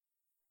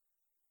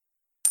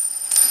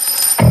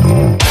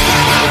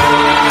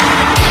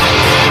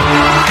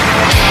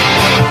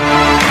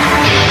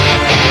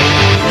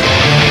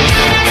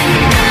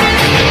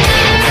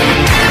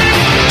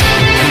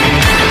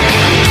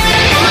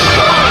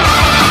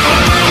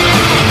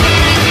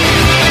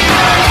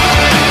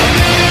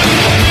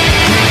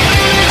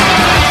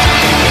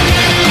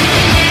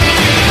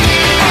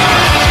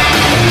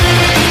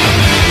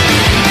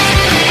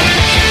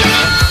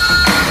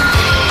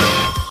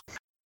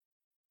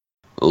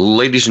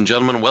Ladies and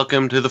gentlemen,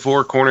 welcome to the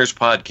Four Corners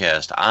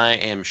Podcast. I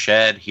am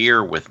Shad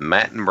here with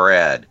Matt and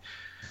Brad.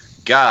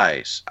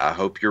 Guys, I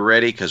hope you're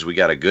ready because we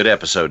got a good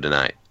episode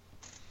tonight.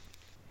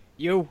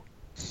 Yo.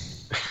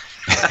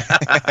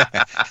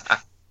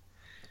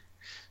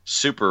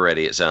 Super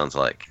ready, it sounds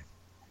like.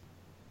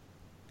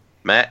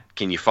 Matt,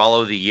 can you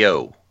follow the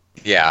yo?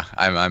 Yeah,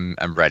 I'm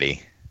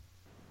ready.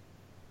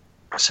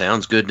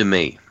 Sounds good to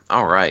me.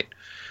 All right.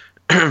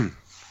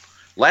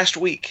 Last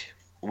week,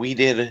 we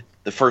did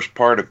the first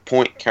part of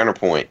Point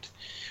Counterpoint.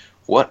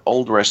 What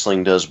old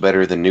wrestling does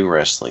better than new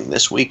wrestling?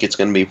 This week, it's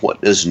going to be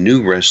what does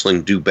new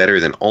wrestling do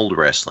better than old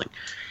wrestling?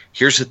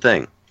 Here's the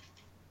thing.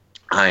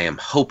 I am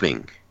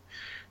hoping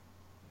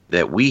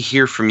that we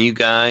hear from you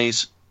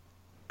guys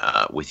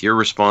with your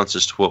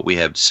responses to what we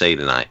have to say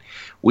tonight.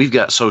 We've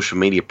got social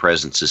media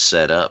presences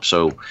set up,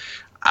 so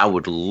I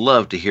would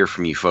love to hear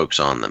from you folks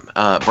on them.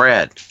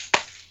 Brad,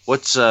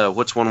 what's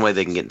one way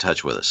they can get in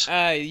touch with us?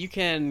 You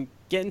can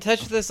get in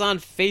touch with us on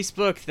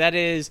Facebook. That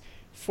is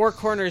Four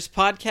Corners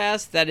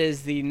Podcast. That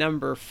is the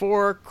number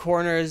 4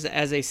 corners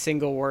as a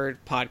single word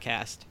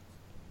podcast.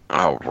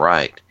 All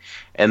right.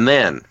 And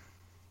then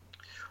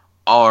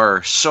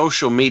our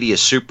social media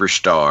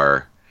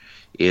superstar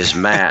is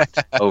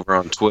Matt over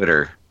on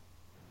Twitter.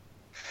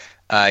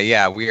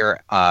 Yeah, we are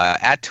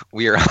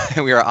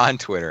on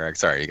Twitter.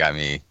 Sorry, you got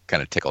me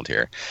kind of tickled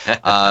here.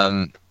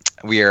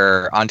 We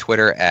are on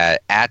Twitter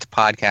at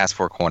Podcast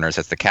Four Corners.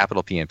 That's the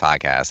capital P in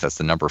podcast. That's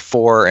the number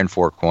 4 and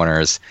 4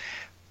 corners.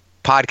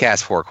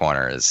 Podcast Four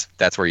Corners.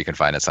 That's where you can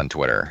find us on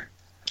Twitter.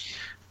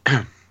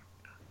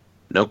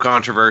 No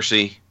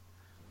controversy.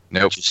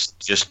 Nope.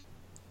 Just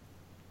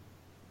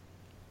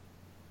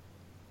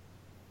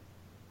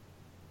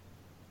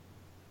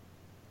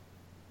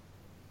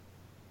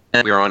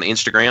we are on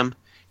Instagram.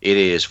 It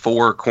is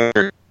 4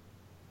 corner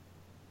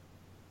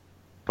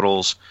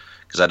capitals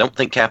because I don't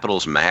think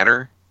capitals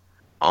matter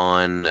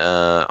on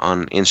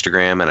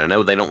Instagram, and I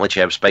know they don't let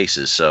you have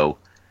spaces, so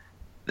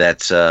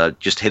that's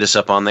just hit us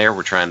up on there.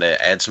 We're trying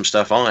to add some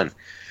stuff on,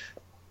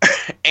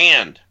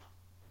 and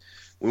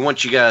we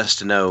want you guys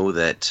to know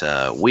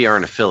that we are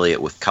an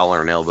affiliate with Collar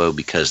and Elbow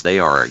because they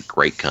are a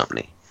great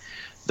company.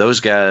 Those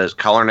guys,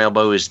 Collar and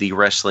Elbow is the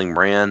wrestling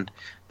brand.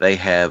 They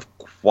have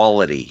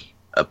quality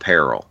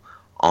apparel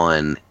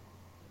on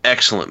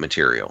excellent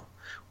material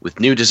with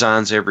new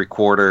designs every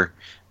quarter.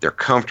 They're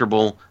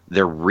comfortable.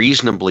 They're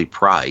reasonably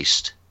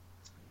priced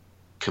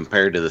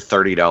compared to the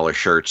 $30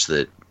 shirts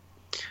that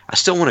I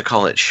still want to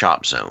call it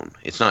Shop Zone.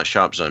 It's not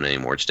Shop Zone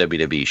anymore. It's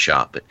WWE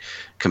Shop. But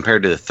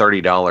compared to the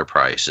 $30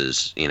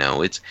 prices,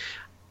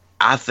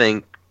 I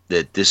think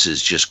that this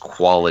is just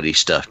quality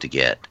stuff to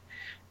get.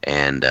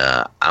 And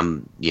I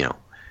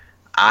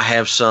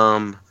have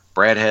some,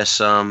 Brad has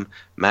some,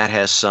 Matt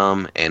has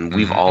some, and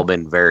we've all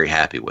been very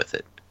happy with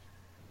it.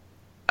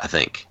 I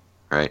think,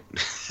 right?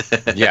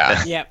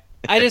 Yeah. Yep.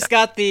 I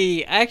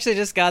actually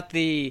just got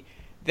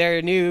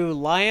their new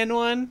Lion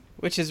one,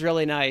 which is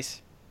really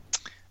nice.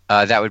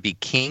 That would be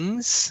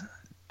Kings.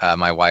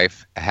 My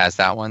wife has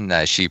that one.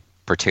 She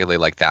particularly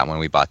liked that one.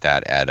 We bought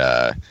that at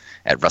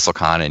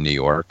WrestleCon in New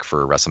York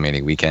for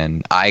WrestleMania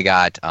weekend. I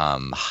got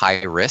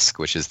High Risk,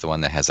 which is the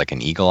one that has like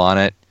an eagle on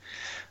it.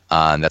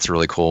 That's a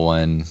really cool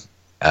one.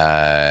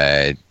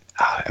 I'm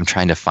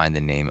trying to find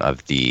the name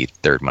of the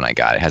third one I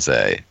got.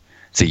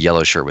 It's a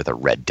yellow shirt with a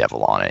red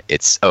devil on it.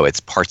 It's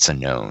Parts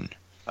Unknown.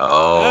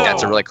 Oh,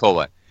 that's a really cool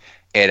one.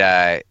 It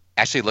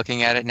actually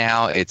looking at it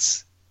now,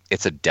 it's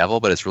a devil,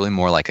 but it's really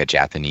more like a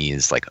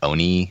Japanese like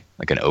oni,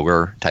 like an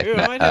ogre type. Ooh,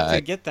 I might have to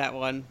get that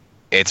one.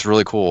 It's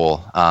really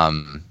cool.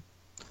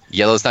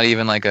 Yellow's not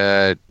even like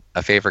a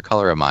favorite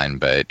color of mine,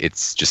 but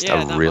it's just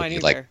a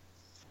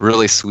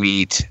really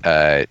sweet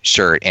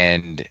shirt,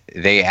 and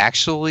they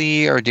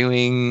actually are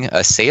doing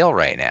a sale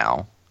right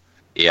now.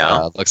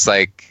 Yeah, looks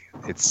like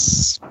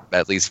it's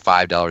at least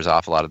 $5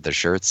 off a lot of their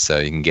shirts, so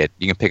you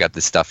can pick up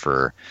this stuff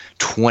for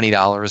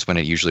 $20 when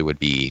it usually would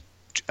be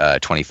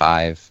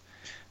 $25.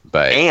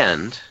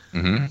 But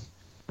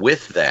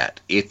with that,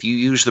 if you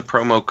use the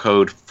promo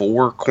code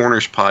 4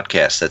 Corners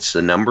Podcast, that's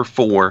the number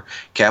 4,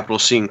 capital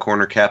C in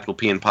corner, capital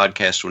P in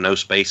podcast with no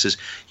spaces,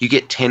 you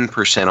get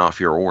 10% off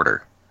your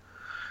order.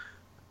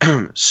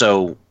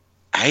 So,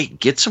 hey,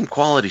 get some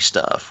quality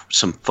stuff,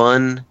 some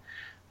fun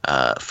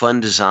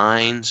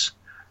designs,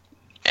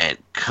 and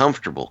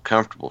comfortable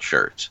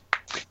shirts.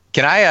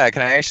 Can I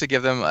actually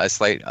give them a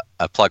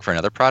plug for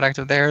another product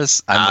of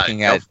theirs?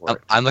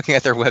 I'm looking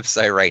at their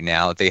website right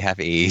now. They have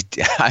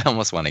I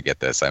almost want to get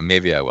this.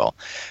 Maybe I will.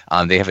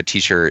 They have a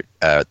T-shirt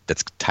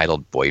that's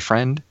titled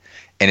Boyfriend,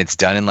 and it's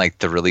done in like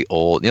the really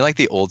old, like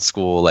the old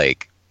school,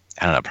 like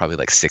I don't know, probably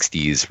like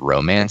 60s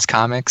romance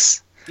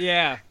comics.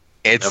 Yeah.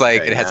 It's okay,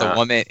 like it has a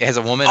woman. It has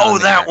a woman. Oh,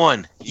 that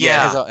one.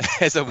 Yeah. It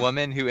has a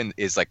woman who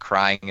is like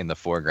crying in the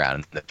foreground.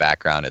 In the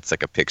background, it's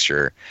like a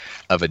picture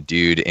of a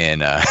dude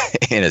in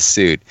a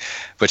suit,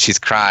 but she's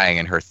crying,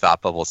 and her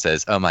thought bubble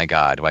says, "Oh my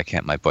God, why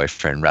can't my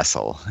boyfriend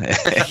wrestle?"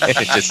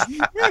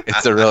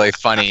 It's a really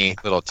funny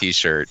little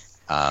T-shirt.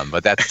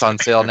 But that's on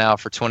sale now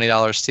for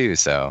 $20 too.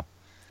 So.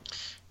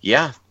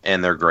 Yeah,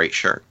 and they're great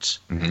shirts.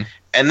 Mm-hmm.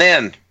 And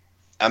then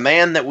a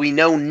man that we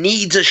know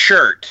needs a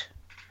shirt.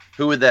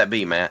 Who would that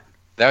be, Matt?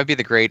 That would be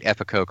the great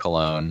Epico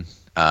Cologne.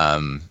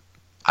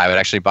 I would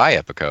actually buy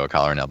Epico a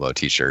collar and elbow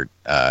T-shirt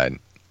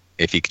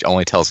if he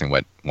only tells me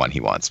what one he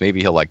wants.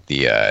 Maybe he'll like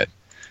the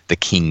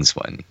King's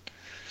one.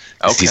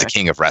 Okay. He's a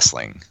king of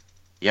wrestling.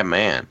 Yeah,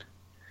 man.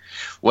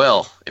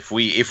 Well, if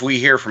we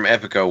hear from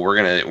Epico,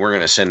 we're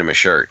gonna send him a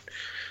shirt.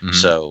 Mm-hmm.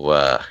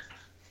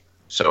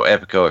 So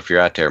Epico, if you're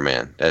out there,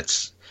 man,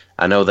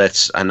 I know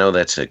that's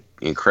an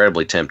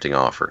incredibly tempting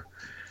offer.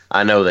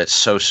 I know that's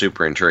so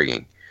super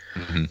intriguing.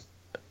 Mm-hmm.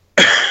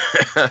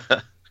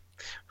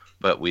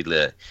 But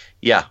we're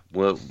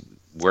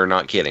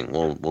not kidding.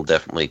 We'll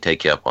definitely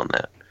take you up on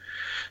that.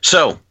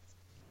 So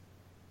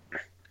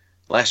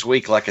last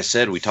week, like I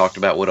said, we talked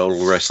about what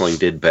old wrestling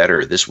did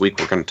better. This week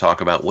we're going to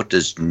talk about what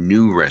does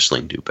new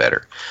wrestling do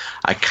better.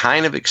 I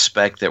kind of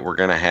expect that we're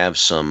going to have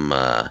some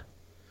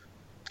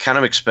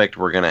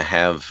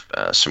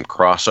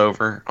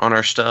crossover on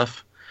our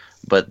stuff,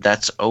 but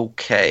that's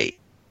okay.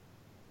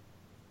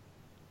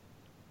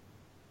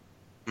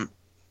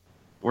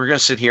 We're going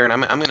to sit here and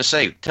I'm going to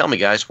say, tell me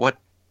guys, what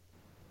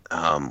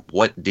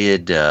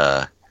did,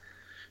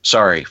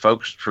 sorry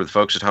folks, for the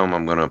folks at home,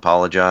 I'm going to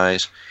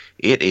apologize.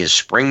 It is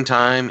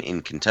springtime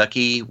in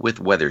Kentucky with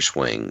weather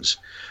swings,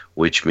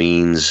 which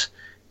means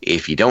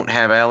if you don't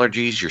have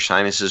allergies, your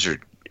sinuses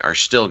are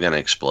still going to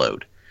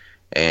explode.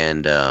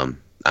 And,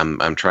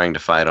 I'm trying to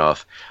fight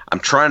off.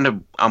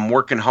 I'm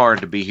working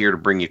hard to be here to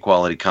bring you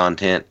quality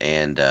content.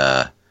 And,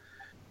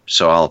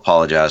 so I'll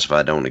apologize if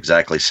I don't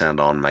exactly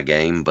sound on my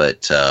game,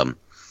 but,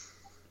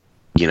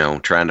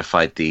 trying to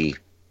fight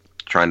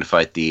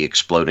the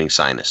exploding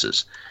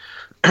sinuses.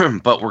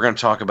 But we're going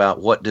to talk about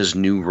what does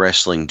new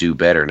wrestling do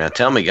better. Now,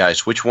 tell me,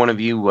 guys, which one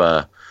of you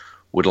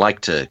would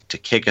like to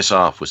kick us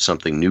off with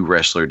something new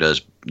wrestling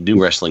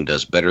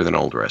does better than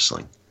old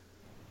wrestling?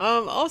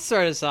 I'll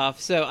start us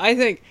off. So I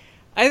think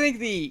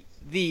the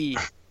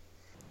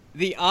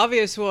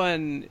obvious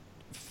one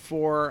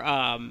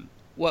for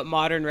what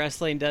modern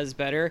wrestling does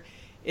better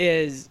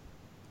is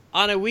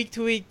on a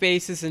week-to-week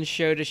basis and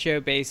show-to-show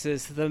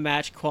basis, the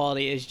match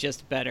quality is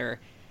just better.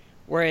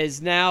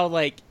 Whereas now,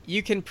 like,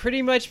 you can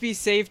pretty much be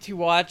safe to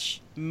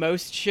watch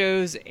most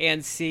shows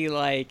and see,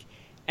 like,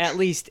 at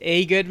least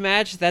a good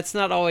match. That's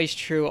not always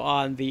true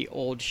on the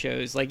old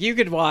shows. Like, you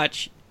could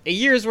watch a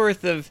year's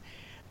worth of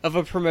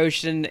a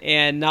promotion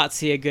and not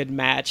see a good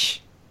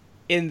match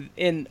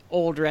in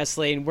old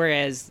wrestling,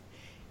 whereas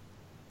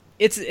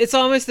it's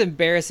almost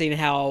embarrassing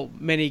how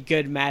many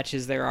good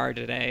matches there are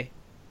today.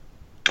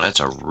 That's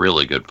a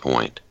really good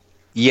point.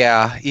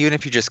 Yeah, even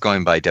if you're just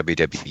going by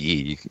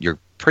WWE, you're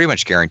pretty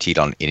much guaranteed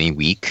on any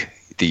week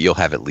that you'll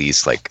have at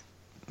least like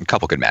a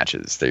couple good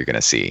matches that you're going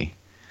to see.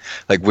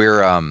 Like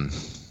we're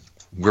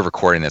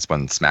recording this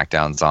when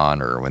SmackDown's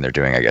on, or when they're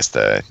doing, I guess,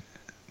 the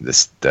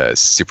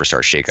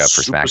Superstar Shakeup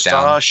for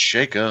SmackDown.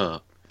 Superstar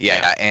Shakeup.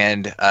 Yeah,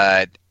 and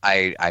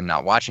I'm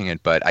not watching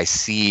it, but I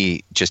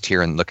see just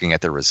here and looking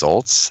at the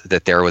results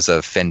that there was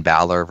a Finn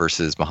Balor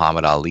versus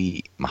Muhammad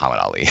Ali.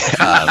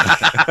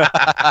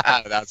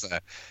 That's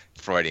a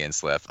Freudian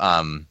slip.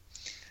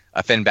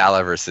 A Finn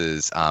Balor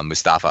versus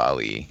Mustafa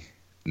Ali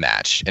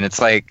match, and it's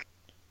like,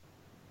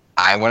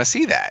 I want to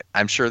see that.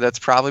 I'm sure that's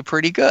probably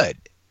pretty good.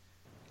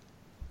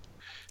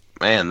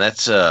 Man, that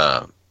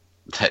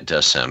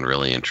does sound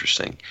really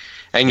interesting.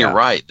 And you're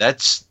right.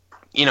 That's,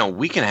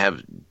 we can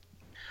have.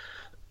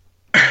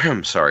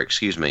 Sorry,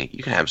 excuse me.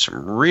 You can have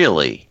some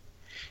really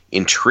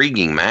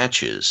intriguing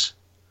matches,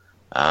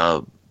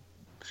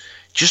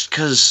 just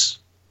because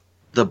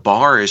the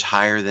bar is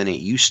higher than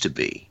it used to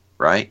be,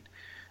 right?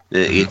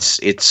 It's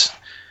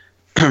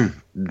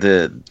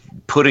the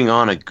putting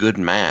on a good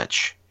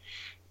match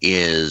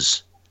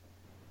is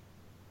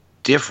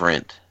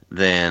different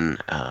than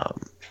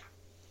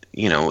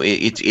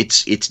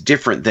it's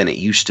different than it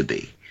used to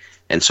be,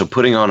 and so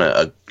putting on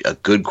a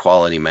good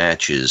quality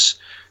match is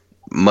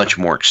much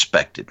more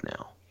expected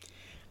now.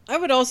 I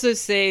would also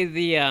say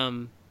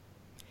that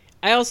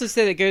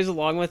goes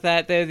along with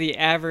that, though, the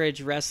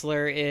average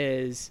wrestler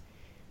is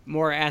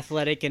more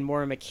athletic and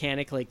more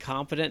mechanically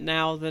competent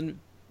now than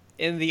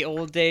in the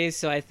old days,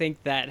 so I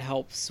think that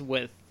helps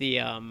with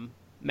the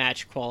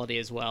match quality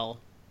as well.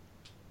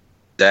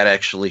 That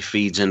actually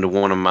feeds into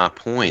one of my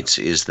points,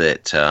 is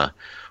that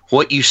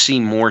what you see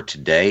more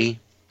today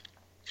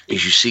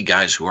is you see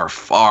guys who are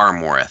far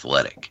more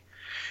athletic.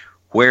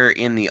 Where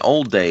in the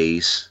old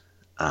days,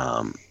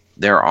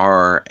 there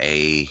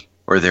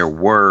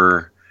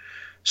were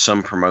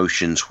some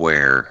promotions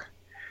where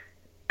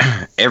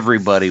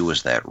everybody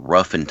was that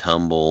rough and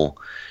tumble,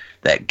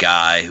 that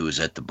guy who was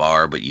at the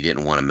bar but you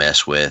didn't want to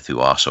mess with, who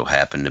also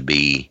happened to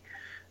be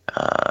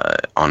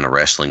on the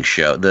wrestling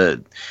show.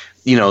 The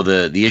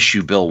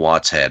issue Bill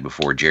Watts had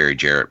before Jerry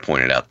Jarrett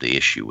pointed out the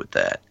issue with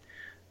that.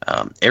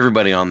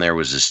 Everybody on there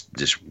was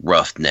this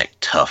roughneck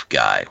tough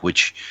guy,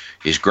 which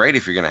is great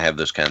if you're going to have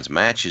those kinds of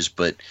matches,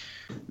 but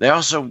they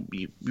also,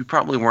 you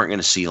probably weren't going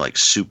to see like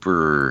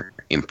super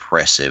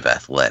impressive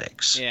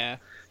athletics. Yeah.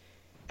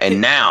 And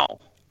now,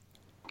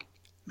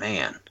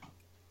 Man.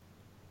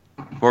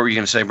 What were you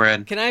going to say,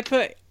 Brad? Can I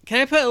put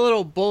a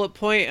little bullet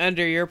point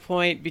under your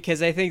point,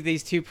 because I think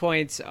these 2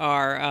 points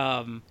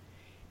are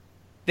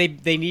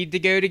they need to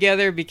go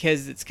together,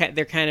 because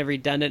they're kind of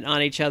redundant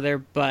on each other,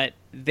 but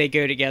they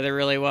go together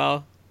really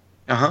well.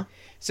 Uh-huh.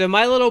 So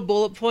my little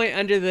bullet point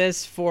under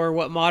this for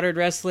what modern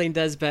wrestling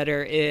does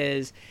better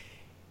is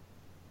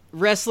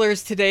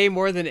wrestlers today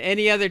more than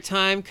any other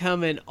time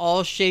come in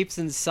all shapes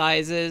and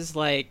sizes,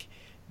 like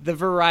the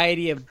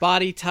variety of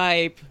body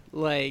type,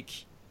 like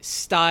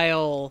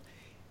style,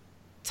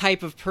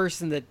 type of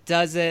person that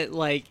does it,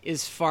 like,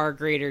 is far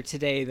greater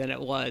today than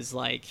it was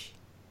like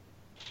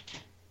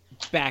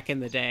back in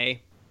the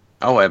day.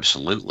 Oh,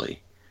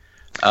 absolutely.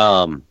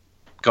 Go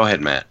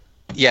ahead, Matt.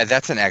 Yeah,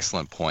 that's an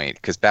excellent point,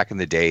 because back in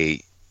the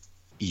day,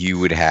 you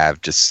would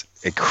have just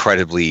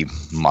incredibly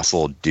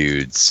muscled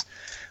dudes,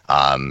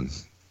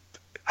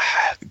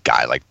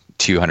 guy like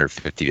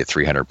 250 to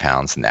 300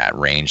 pounds in that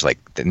range, like,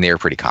 and they were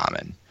pretty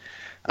common.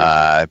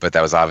 But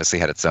that was obviously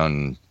had its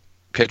own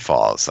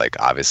pitfalls. Like,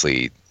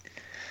 obviously,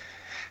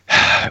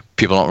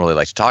 people don't really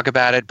like to talk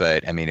about it,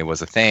 but I mean, it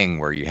was a thing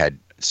where you had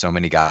so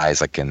many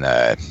guys, like in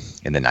the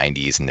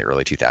 90s and the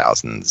early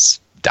 2000s,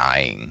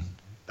 dying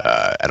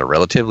at a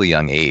relatively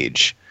young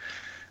age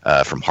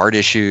from heart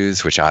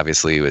issues, which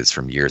obviously was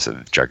from years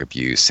of drug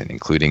abuse and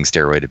including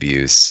steroid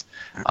abuse.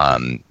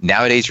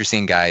 Nowadays, you're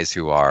seeing guys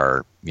who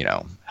are,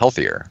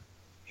 healthier,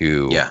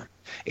 who,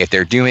 if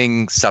they're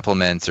doing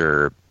supplements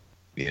or,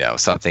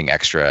 something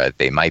extra,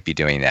 they might be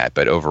doing that.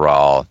 But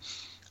overall,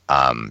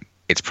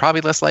 it's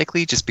probably less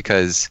likely, just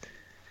because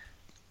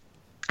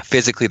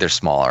physically they're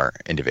smaller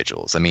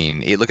individuals. I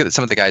mean, you look at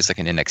some of the guys like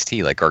in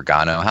NXT, like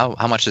Gargano.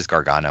 How much does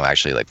Gargano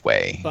actually like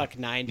weigh?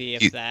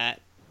 $190, if that.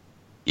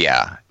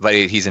 Yeah, but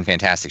he's in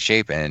fantastic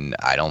shape, and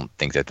I don't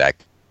think that.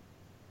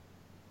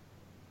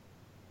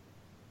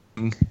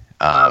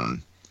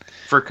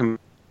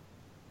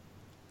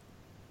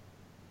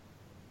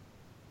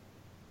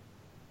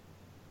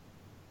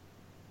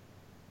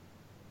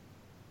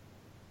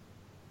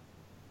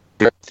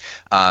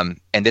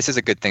 And this is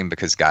a good thing,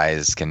 because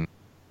guys can.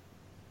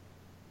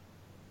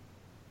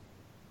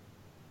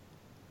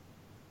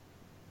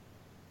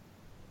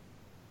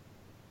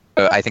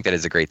 I think that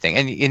is a great thing,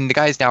 and the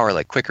guys now are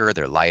like quicker,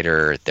 they're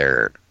lighter,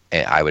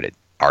 I would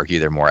argue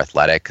they're more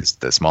athletic, because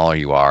the smaller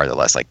you are, the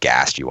less like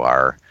gassed you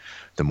are,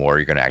 the more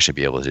you're going to actually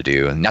be able to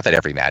do. And not that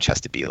every match has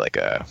to be like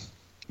a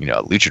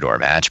luchador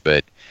match,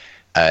 but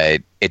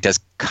it does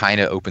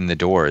kind of open the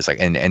doors, like,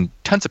 and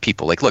tons of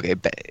people, like, look,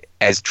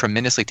 as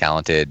tremendously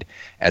talented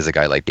as a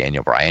guy like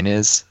Daniel Bryan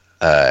is,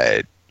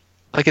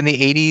 like in the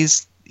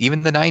 80s,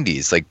 even the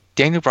 90s, like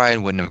Daniel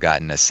Bryan wouldn't have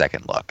gotten a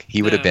second look.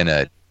 He would have been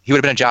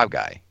a job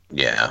guy.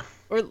 Yeah.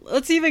 Or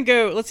let's even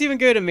go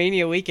to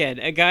Mania weekend.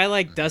 A guy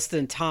like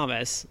Dustin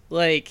Thomas,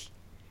 like,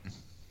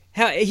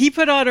 he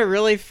put on a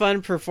really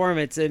fun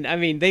performance, and I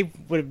mean, they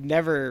would have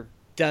never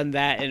done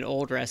that in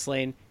old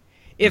wrestling.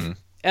 If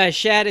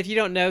Shad, if you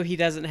don't know, he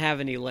doesn't have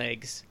any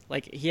legs.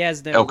 Like, he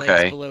has no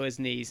legs below his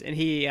knees, and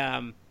he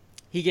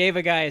gave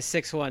a guy a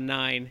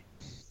 619.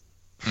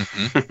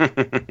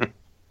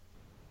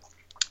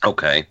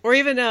 Okay. Or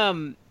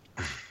even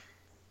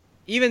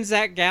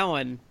Zach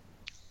Gowen.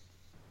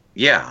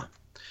 Yeah.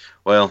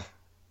 Well,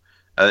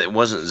 it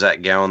wasn't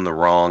Zach Gowen the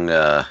wrong...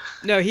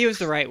 No, he was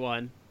the right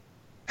one.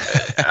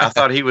 I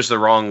thought he was the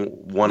wrong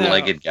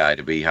one-legged guy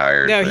to be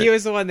hired. No, he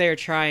was the one they were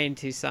trying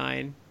to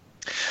sign.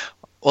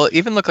 Well,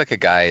 even look like a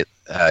guy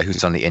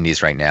who's on the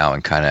Indies right now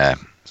and kind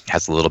of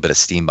has a little bit of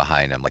steam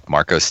behind him, like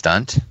Marco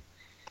Stunt.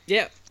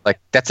 Yeah. Like,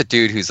 that's a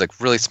dude who's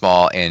like really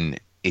small, and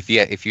if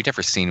you've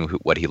never seen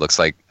what he looks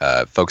like,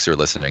 folks who are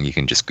listening, you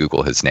can just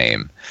Google his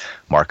name,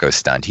 Marco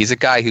Stunt. He's a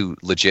guy who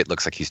legit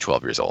looks like he's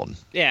 12 years old.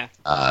 Yeah.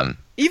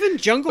 Even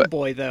Jungle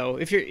Boy, though,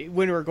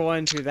 when we're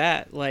going through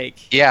that,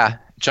 like. Yeah,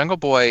 Jungle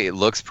Boy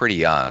looks pretty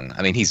young.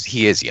 I mean,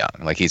 he is young,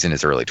 like he's in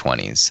his early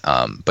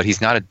 20s. But he's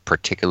not a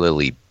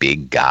particularly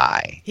big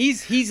guy.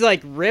 He's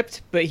like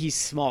ripped, but he's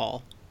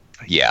small.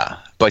 Yeah,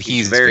 but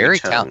he's very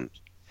talented.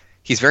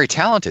 He's very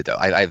talented, though.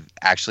 I've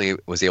actually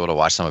was able to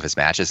watch some of his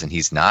matches, and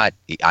he's not.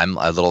 I'm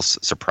a little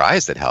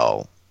surprised at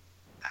how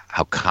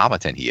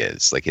competent he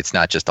is. Like, it's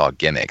not just all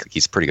gimmick. Like,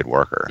 he's a pretty good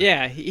worker.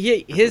 Yeah,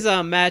 his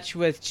match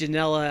with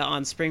Janela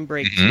on Spring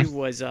Break 2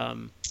 was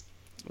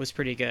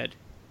pretty good.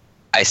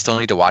 I still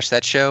need to watch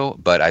that show,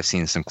 but I've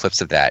seen some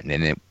clips of that,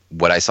 and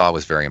what I saw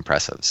was very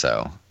impressive.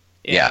 So,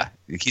 yeah,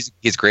 he's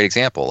a great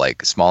example.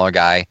 Like, smaller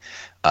guy,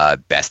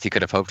 best he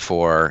could have hoped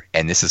for,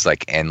 and this is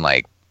like in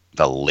like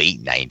the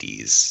late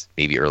 90s,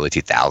 maybe early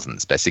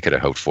 2000s. Best he could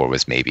have hoped for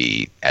was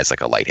maybe as like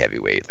a light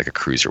heavyweight, like a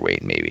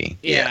cruiserweight, maybe.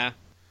 Yeah.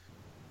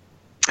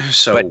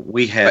 So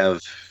we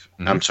have.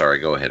 I'm sorry.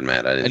 Go ahead,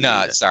 Matt. I didn't.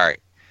 No, sorry.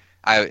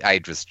 I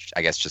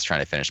guess just trying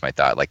to finish my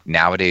thought. Like,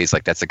 nowadays,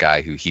 like, that's a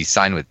guy who he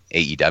signed with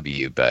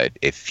AEW, but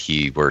if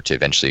he were to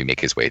eventually make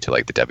his way to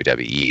like the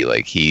WWE,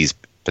 like, he's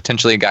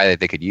potentially a guy that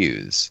they could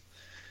use.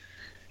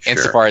 Sure.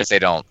 Insofar as they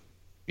don't,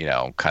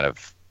 kind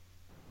of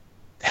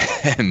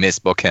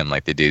misbook him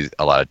like they do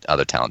a lot of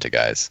other talented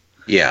guys.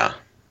 Yeah.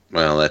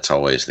 Well, that's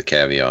always the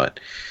caveat.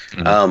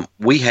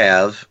 We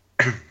have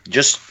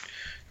just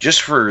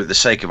for the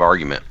sake of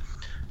argument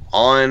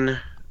on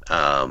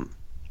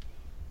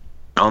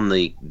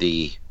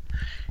the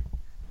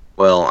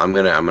well, I'm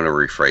gonna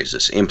rephrase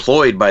this.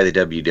 Employed by the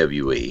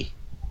WWE,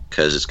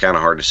 because it's kind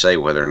of hard to say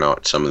whether or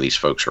not some of these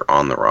folks are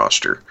on the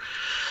roster.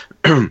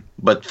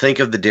 But think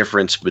of the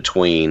difference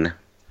between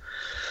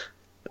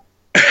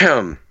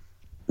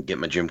get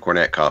my Jim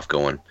Cornette cough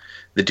going.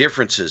 The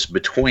differences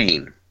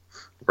between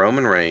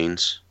Roman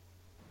Reigns,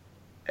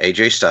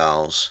 AJ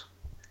Styles,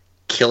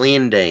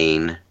 Killian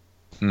Dane,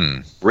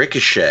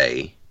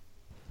 Ricochet.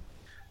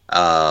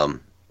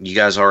 You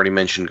guys already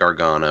mentioned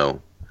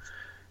Gargano.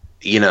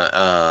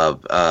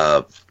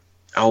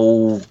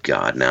 Oh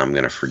God, now I'm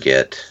gonna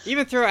forget.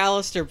 Even throw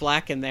Aleister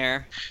Black in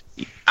there.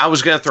 I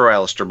was gonna throw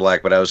Aleister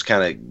Black, but I was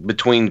kind of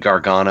between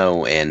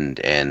Gargano and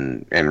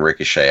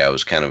Ricochet. I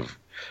was kind of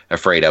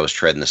afraid I was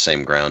treading the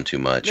same ground too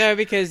much. No,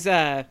 because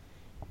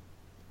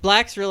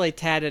Black's really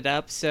tatted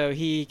up, so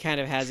he kind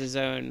of has his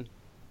own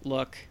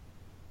look.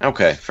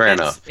 Okay, fair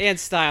enough. And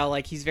style,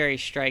 like he's very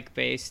strike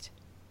based.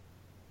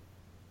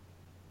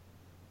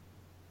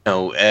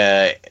 No,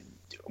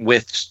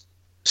 with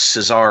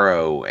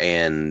Cesaro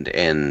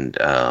and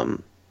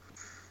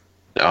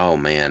oh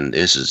man,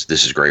 this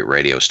is great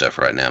radio stuff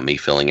right now. Me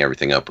filling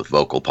everything up with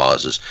vocal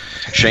pauses.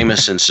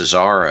 Sheamus and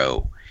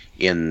Cesaro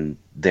in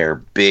their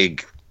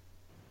big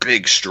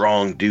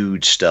strong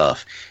dude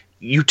stuff.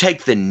 You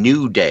take the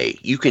New Day.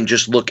 You can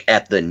just look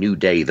at the New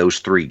Day, those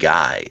three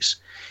guys,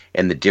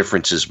 and the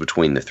differences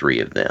between the three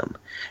of them.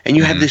 And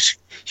you have this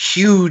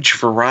huge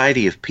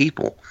variety of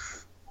people.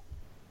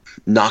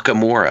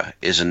 Nakamura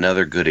is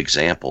another good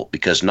example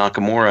because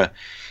Nakamura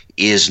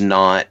is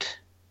not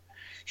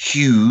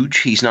huge.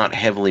 He's not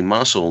heavily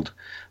muscled,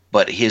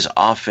 but his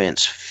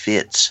offense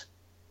fits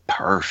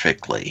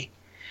perfectly.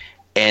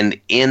 And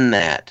in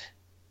that,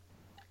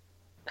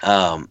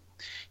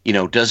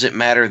 does it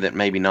matter that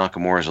maybe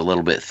Nakamura is a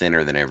little bit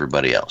thinner than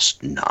everybody else?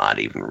 Not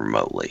even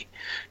remotely.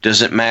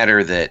 Does it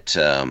matter that,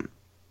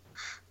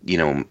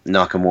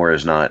 Nakamura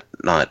is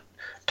not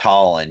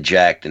tall and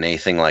jacked and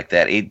anything like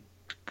that? It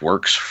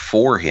works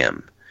for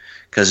him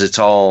because it's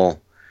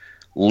all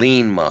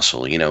lean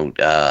muscle.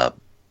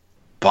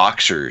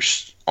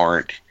 Boxers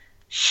aren't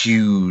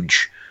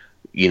huge,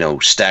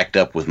 stacked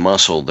up with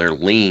muscle. They're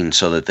lean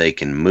so that they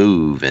can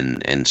move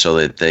and so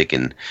that they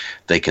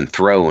can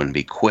throw and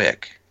be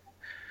quick.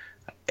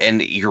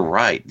 And you're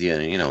right.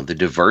 The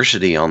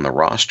diversity on the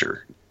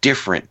roster,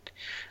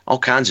 all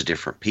kinds of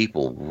different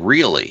people,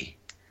 really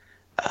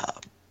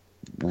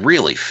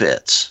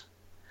fits.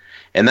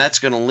 And that's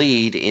going to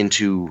lead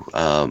into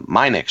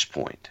my next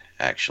point,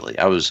 actually.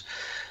 I was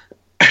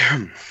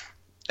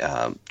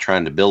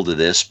trying to build to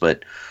this,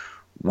 but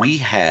we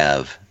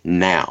have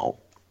now,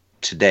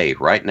 today,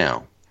 right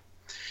now,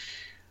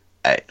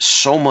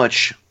 so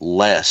much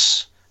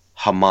less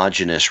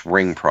homogeneous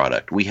ring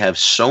product. We have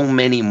so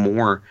many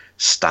more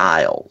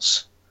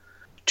styles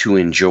to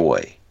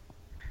enjoy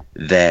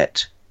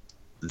that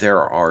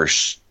there are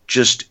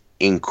just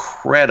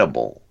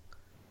incredible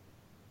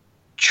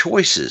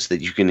choices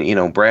that you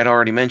can, Brad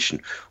already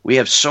mentioned. We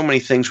have so many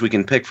things we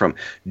can pick from.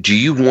 Do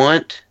you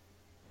want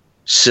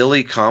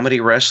silly comedy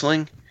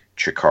wrestling?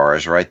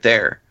 Chikara's right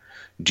there.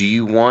 Do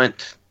you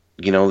want,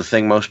 the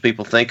thing most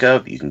people think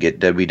of? You can get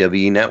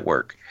WWE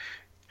Network.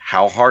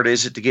 How hard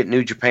is it to get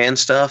New Japan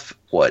stuff?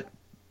 What?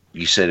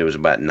 You said it was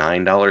about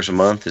 $9 a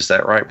month. Is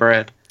that right,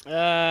 Brad?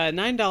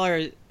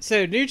 $9.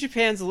 So New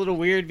Japan's a little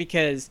weird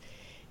because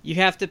you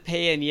have to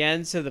pay in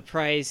yen, so the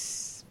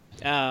price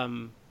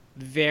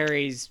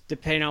varies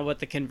depending on what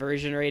the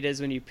conversion rate is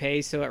when you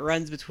pay. So it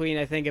runs between,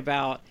 I think,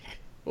 about,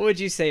 what would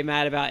you say,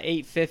 Matt, about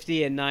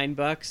 $8.50 and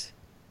 $9?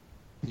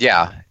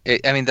 Yeah,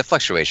 the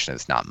fluctuation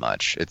is not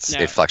much. It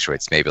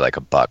fluctuates maybe like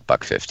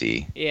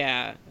 $1.50.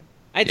 Yeah,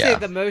 I'd say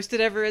the most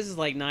it ever is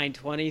like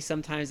 $9.20.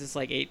 Sometimes it's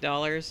like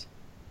 $8.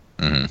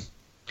 Mm-hmm.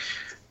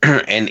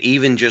 And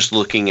even just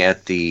looking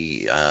at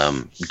the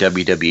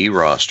WWE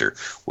roster,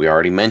 we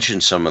already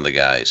mentioned some of the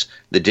guys.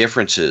 The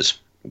differences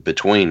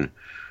between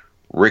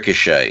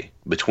Ricochet,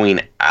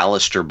 between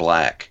Aleister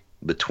Black,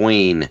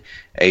 between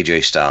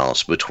AJ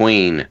Styles,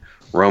 between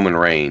Roman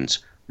Reigns,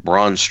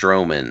 Braun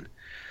Strowman.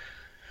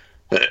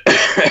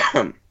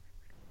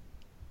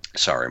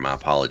 Sorry, my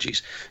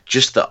apologies.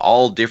 Just the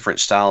all different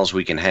styles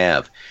we can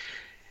have.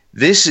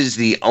 This is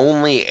the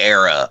only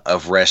era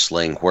of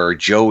wrestling where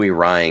Joey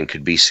Ryan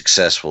could be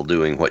successful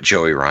doing what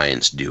Joey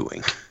Ryan's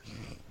doing.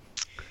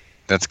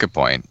 That's a good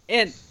point.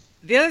 And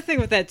the other thing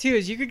with that, too,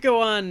 is you could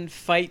go on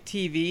Fight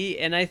TV,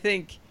 and I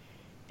think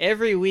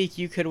every week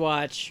you could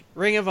watch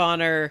Ring of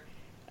Honor,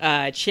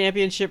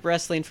 Championship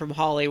Wrestling from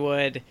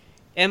Hollywood,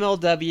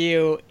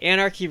 MLW,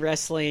 Anarchy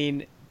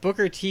Wrestling,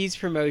 Booker T's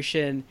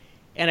promotion,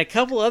 and a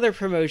couple other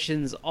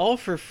promotions all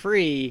for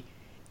free,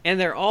 and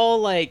they're all,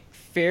 like,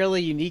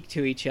 fairly unique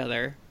to each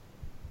other.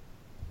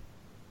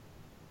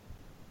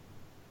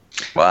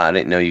 Well, I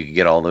didn't know you could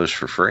get all those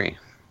for free.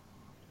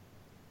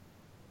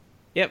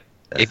 Yep.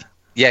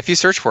 If you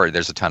search for it,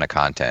 there's a ton of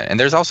content. And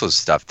there's also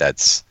stuff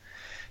that's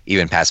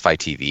even past Fight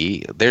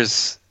TV.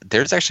 There's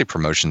actually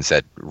promotions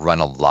that run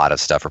a lot of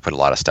stuff or put a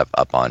lot of stuff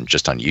up on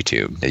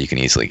YouTube that you can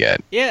easily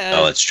get. Yeah.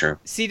 Oh, that's true.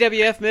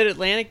 CWF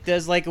Mid-Atlantic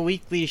does like a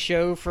weekly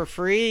show for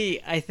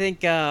free. I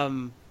think.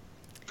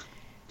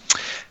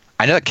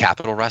 I know that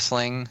Capital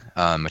Wrestling,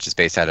 which is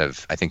based out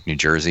of, I think, New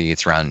Jersey.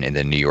 It's around in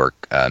the New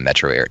York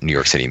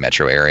City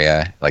metro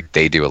area. Like,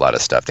 they do a lot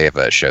of stuff. They have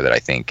a show that I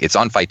think it's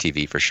on Fight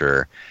TV for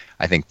sure.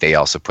 I think they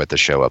also put the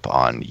show up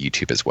on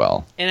YouTube as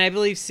well. And I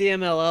believe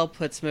CMLL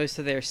puts most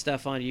of their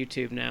stuff on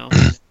YouTube now.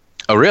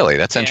 Oh, really?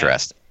 That's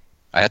interesting.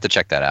 I have to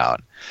check that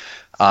out.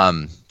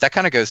 That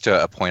kind of goes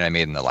to a point I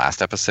made in the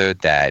last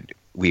episode that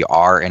we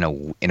are in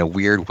a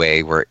weird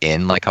way. We're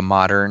in like a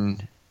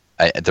modern.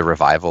 The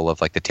revival of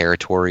like the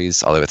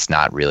territories, although it's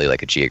not really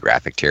like a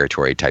geographic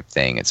territory type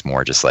thing. It's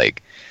more just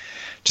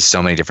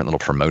so many different little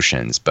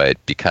promotions.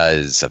 But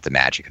because of the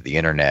magic of the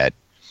internet,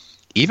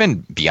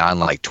 even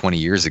beyond like 20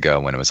 years ago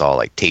when it was all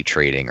like tape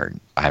trading or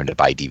having to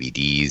buy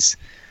DVDs,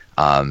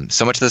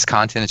 so much of this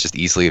content is just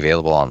easily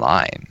available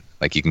online.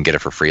 Like you can get it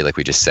for free, like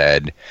we just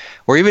said,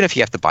 or even if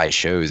you have to buy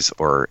shows,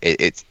 or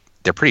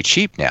they're pretty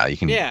cheap now. You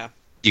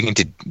can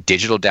do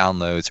digital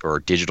downloads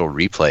or digital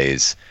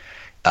replays.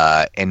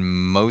 And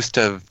most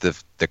of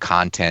the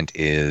content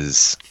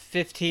is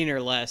 15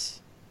 or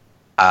less.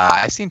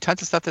 I've seen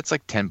tons of stuff that's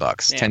like $10,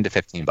 Yeah. $10 to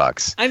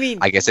 $15. I mean,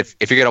 I guess if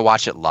you're gonna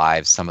watch it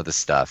live, some of the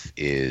stuff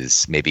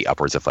is maybe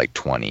upwards of like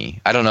 20.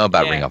 I don't know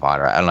about Ring of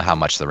Honor. I don't know how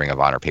much the Ring of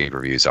Honor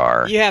pay-per-views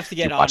are. You have to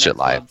get watch Honor it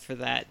live Club for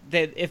that.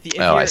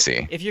 I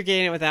see. If you're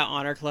getting it without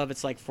Honor Club,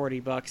 it's like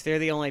 $40. They're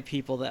the only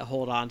people that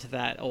hold on to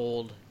that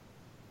old.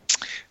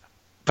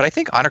 But I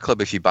think Honor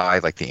Club, if you buy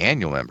like the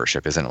annual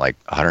membership, isn't it like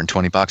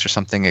 $120 or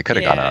something? It could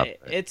have gone up.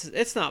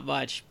 It's not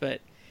much,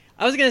 but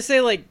I was gonna say,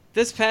 like,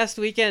 this past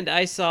weekend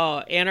I saw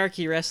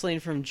Anarchy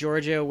Wrestling from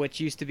Georgia, which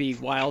used to be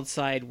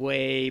Wildside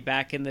way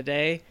back in the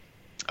day.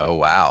 Oh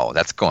wow,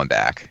 that's going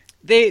back.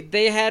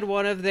 They had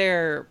one of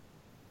their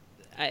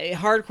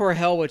Hardcore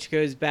Hell, which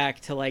goes back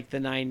to like the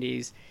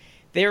 90s.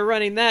 They were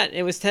running that.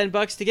 It was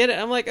 $10 to get it.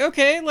 I'm like,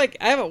 okay, like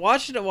I haven't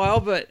watched it in a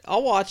while, but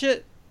I'll watch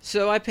it.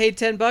 So I paid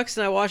 $10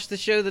 and I watched the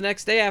show the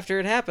next day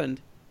after it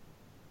happened.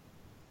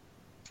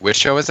 Which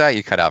show was that?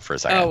 You cut out for a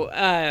second.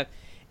 Oh,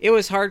 it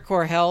was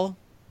Hardcore Hell.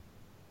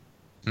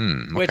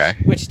 Okay.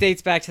 Which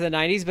dates back to the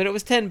 90s, but it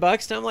was $10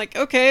 and I'm like,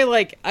 okay,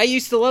 like I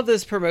used to love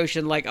this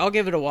promotion, like I'll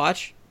give it a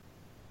watch.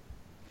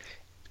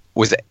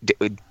 Was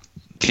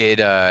AJ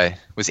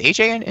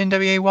in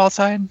NWA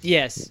Wildside?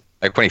 Yes.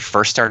 Like when he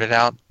first started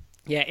out?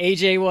 Yeah,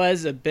 AJ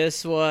was,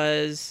 Abyss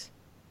was.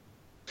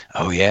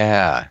 Oh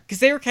yeah. Because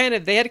they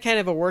had kind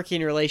of a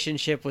working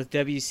relationship with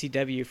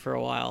WCW for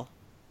a while.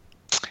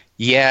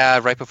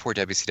 Yeah, right before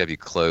WCW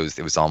closed,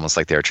 it was almost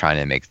like they were trying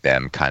to make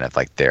them kind of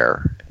like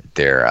their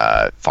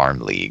farm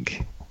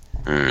league.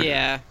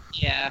 Yeah.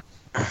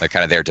 Like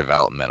kind of their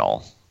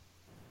developmental.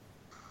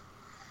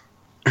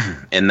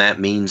 And that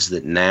means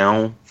that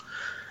now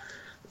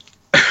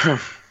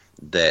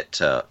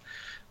that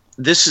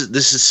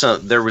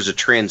there was a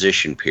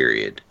transition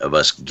period of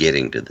us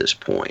getting to this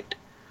point.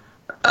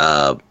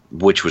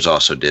 Which was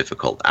also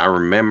difficult. I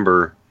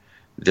remember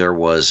there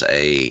was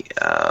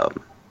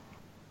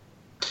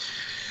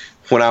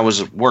when I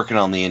was working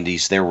on the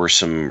indies, there were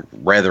some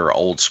rather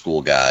old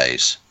school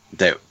guys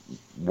that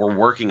were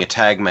working a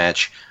tag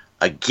match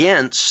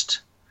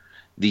against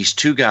these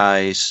two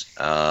guys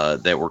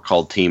that were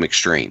called Team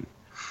Extreme.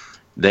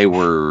 They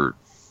were,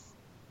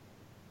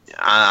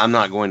 I'm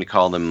not going to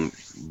call them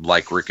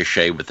like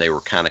Ricochet, but they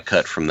were kind of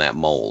cut from that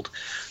mold.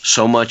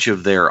 So much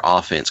of their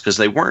offense, because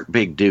they weren't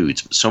big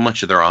dudes, but so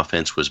much of their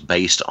offense was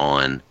based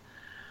on,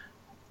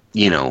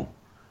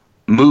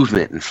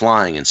 movement and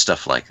flying and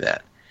stuff like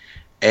that.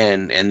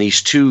 And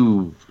these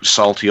two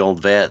salty old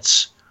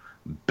vets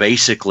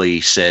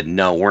basically said,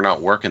 no, we're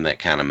not working that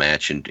kind of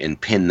match,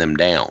 and pinned them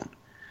down.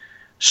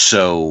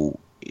 So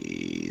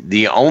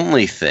the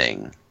only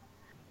thing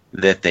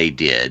that they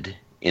did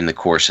in the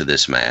course of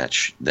this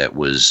match that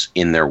was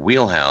in their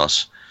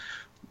wheelhouse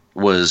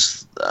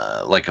was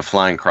like a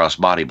flying cross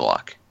body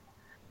block.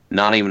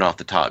 Not even off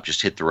the top,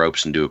 just hit the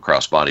ropes and do a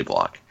cross body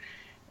block.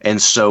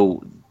 And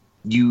so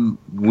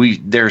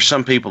there are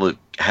some people that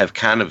have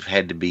kind of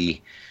had to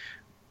be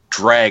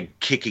dragged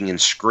kicking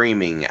and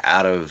screaming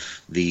out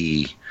of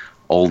the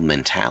old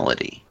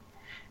mentality.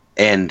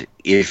 And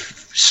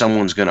if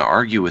someone's going to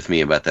argue with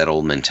me about that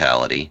old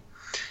mentality,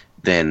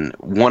 then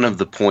one of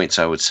the points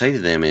I would say to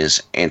them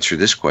is answer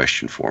this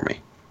question for me.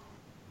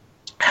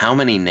 How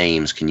many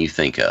names can you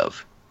think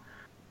of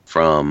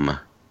from,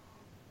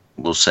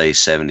 we'll say,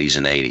 70s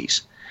and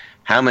 80s?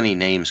 How many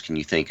names can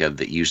you think of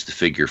that use the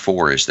figure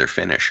 4 as their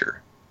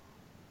finisher?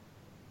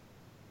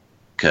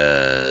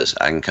 Because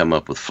I can come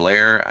up with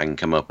Flair, I can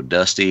come up with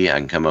Dusty, I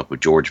can come up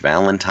with George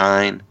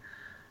Valentine,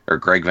 or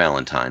Greg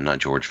Valentine, not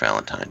George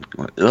Valentine.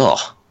 Ugh.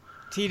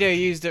 Tito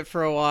used it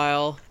for a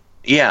while.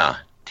 Yeah,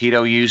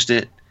 Tito used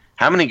it.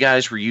 How many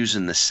guys were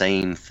using the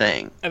same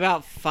thing?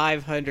 About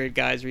 500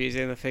 guys were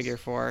using the figure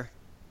 4.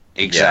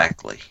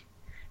 Exactly. Yeah.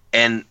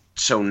 And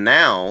so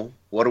now,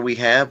 what do we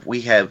have?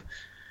 We have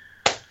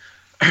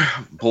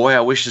boy,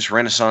 I wish this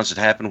renaissance had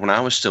happened when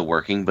I was still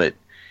working. But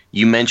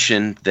you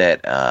mentioned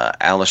that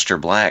Aleister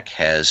Black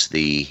has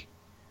the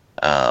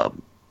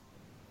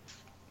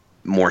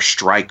more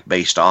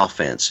strike-based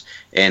offense,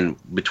 and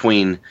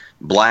between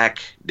Black,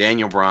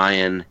 Daniel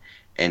Bryan,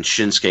 and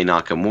Shinsuke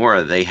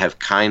Nakamura, they have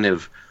kind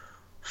of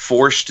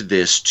forced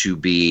this to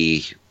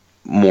be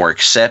more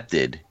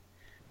accepted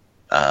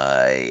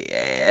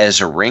as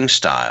a ring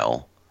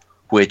style,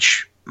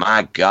 which,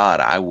 my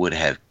God, I would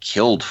have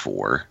killed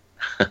for,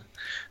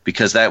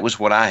 because that was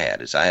what I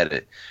had.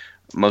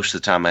 Most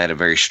of the time I had a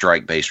very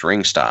strike-based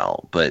ring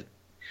style, but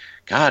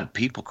God,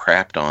 people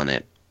crapped on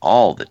it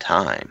all the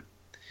time.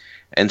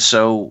 And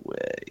so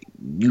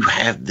you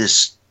have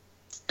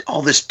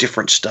all this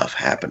different stuff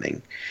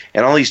happening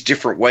and all these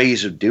different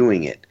ways of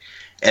doing it,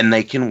 and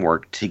they can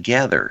work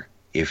together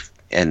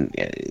and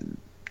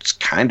it's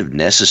kind of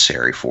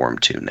necessary for them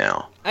to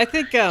now. I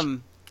think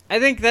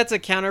that's a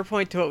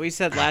counterpoint to what we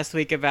said last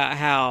week about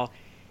how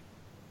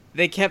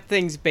they kept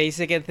things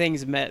basic and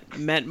things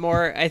meant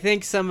more. I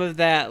think some of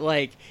that,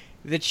 like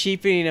the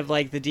cheapening of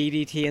like the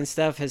DDT and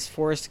stuff, has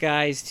forced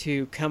guys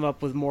to come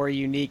up with more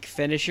unique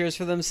finishers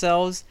for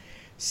themselves.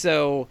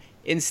 So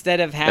instead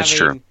of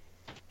having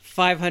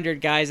 500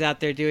 guys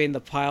out there doing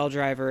the pile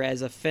driver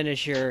as a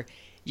finisher,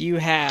 you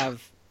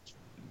have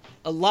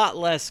a lot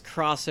less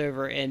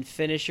crossover in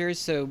finishers,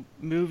 so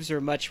moves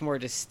are much more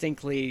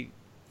distinctly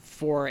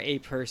for a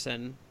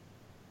person.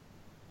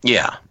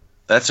 Yeah,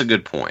 that's a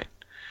good point.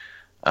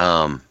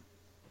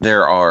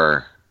 There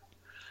are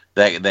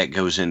that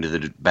goes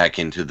into back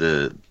into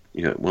the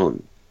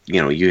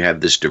you have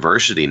this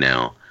diversity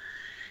now,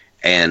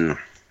 and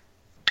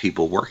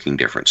people working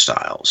different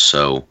styles.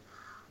 So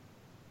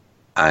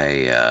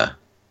I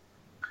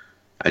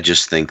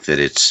just think that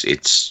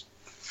it's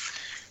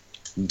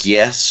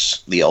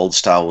yes, the old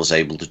style was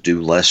able to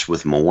do less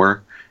with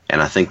more,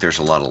 and I think there's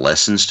a lot of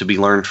lessons to be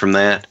learned from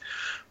that.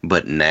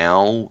 But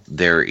now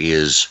there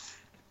is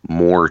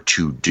more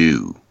to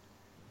do.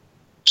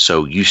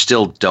 So you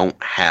still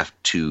don't have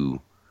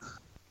to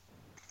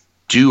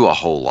do a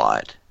whole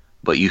lot,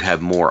 but you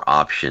have more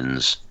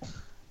options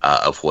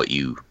of what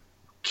you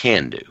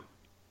can do.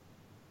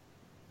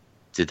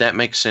 Did that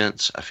make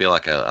sense? I feel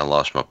like I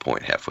lost my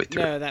point halfway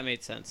through. No, that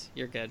made sense.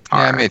 You're good.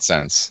 Yeah, it made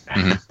sense.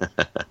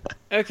 Mm-hmm.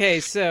 Okay,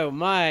 so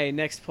my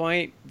next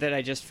point that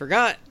I just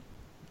forgot.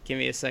 Give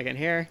me a second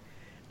here.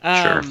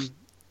 Sure.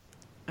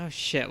 Oh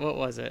shit! What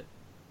was it?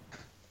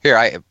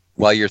 Here,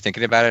 while you're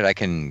thinking about it, I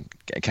can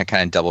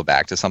kind of double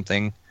back to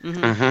something.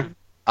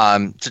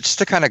 Mm-hmm. Just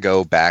to kind of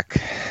go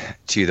back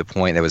to the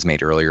point that was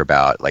made earlier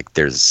about like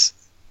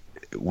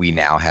we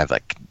now have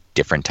like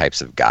different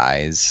types of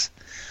guys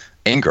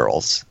and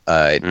girls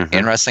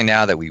in wrestling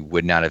now that we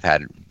would not have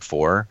had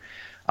before.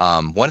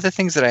 One of the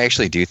things that I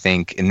actually do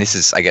think, and this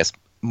is I guess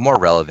more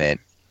relevant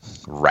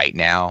right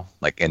now,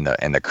 like in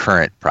the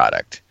current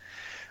product,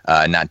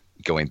 not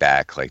going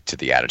back like to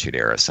the Attitude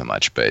Era so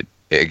much, but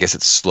I guess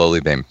it's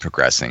slowly been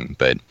progressing.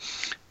 But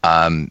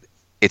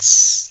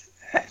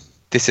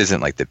this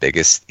isn't like the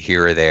biggest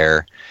here or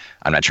there.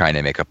 I'm not trying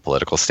to make a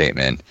political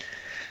statement,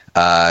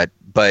 but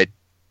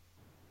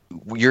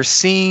you are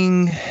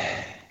seeing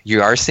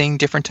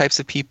different types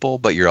of people,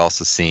 but you're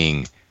also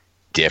seeing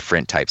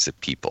different types of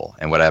people.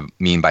 And what I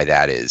mean by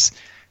that is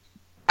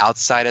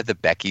outside of the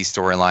Becky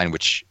storyline,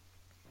 which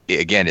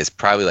again is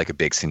probably like a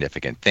big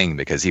significant thing,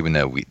 because even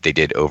though they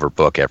did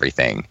overbook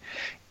everything,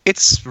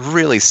 it's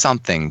really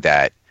something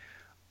that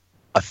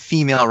a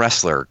female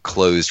wrestler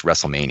closed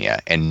WrestleMania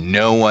and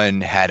no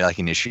one had like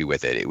an issue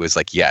with it. It was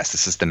like, yes,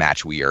 this is the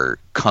match we are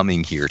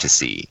coming here to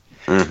see.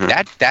 Mm-hmm.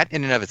 That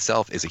in and of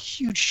itself is a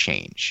huge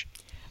change.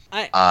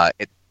 Go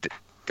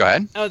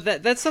ahead. Oh,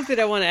 that's something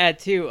I want to add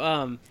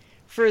too.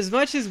 For as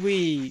much as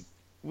we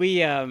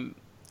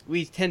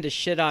tend to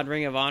shit on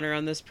Ring of Honor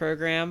on this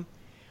program,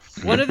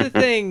 one of the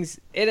things,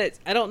 I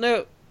don't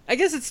know, I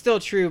guess it's still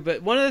true,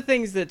 but one of the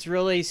things that's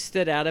really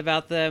stood out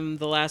about them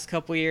the last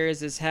couple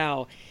years is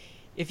how,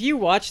 if you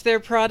watch their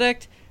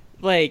product,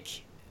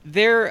 like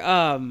they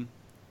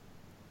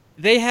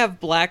have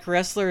black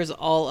wrestlers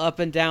all up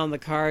and down the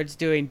cards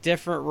doing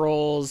different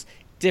roles,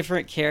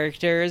 different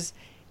characters,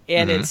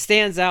 and it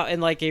stands out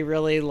in like a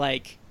really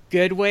like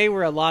good way,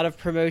 where a lot of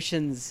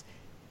promotions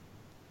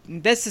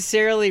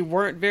necessarily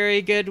weren't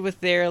very good with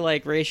their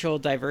like racial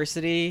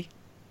diversity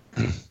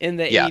in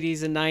the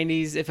 80s and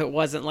 90s if it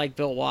wasn't like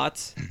Bill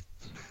Watts.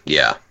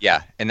 Yeah,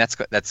 and that's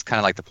kind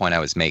of like the point I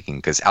was making,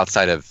 because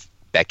outside of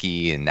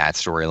Becky and that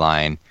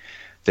storyline,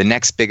 the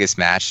next biggest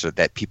match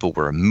that people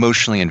were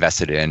emotionally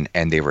invested in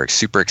and they were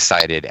super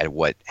excited at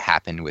what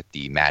happened with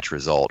the match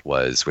result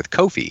was with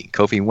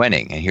Kofi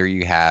winning. And here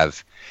you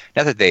have,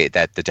 not that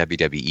the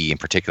WWE in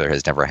particular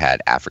has never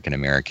had African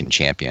American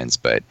champions,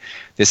 but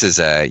this is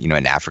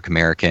an African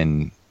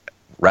American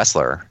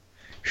wrestler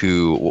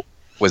who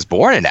was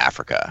born in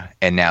Africa,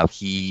 and now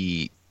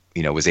he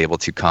was able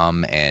to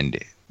come and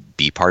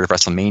be part of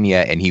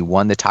WrestleMania, and he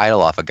won the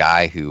title off a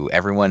guy who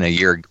everyone a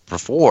year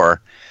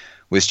before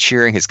was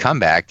cheering his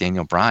comeback,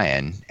 Daniel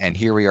Bryan, and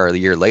here we are a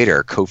year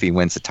later. Kofi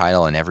wins the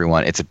title, and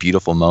everyone. It's a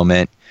beautiful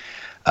moment,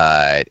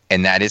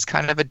 and that is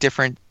kind of a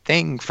different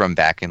thing from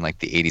back in like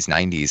the 80s,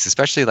 90s,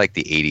 especially like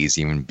the 80s,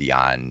 even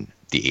beyond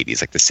the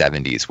 80s, like the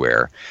 70s,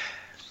 where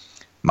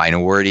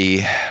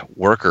minority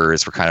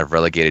workers were kind of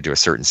relegated to a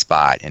certain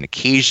spot, and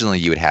occasionally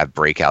you would have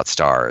breakout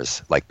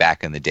stars. Like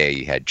back in the day,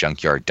 you had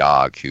Junkyard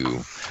Dog,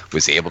 who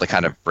was able to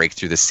kind of break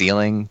through the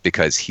ceiling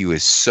because he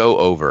was so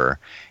over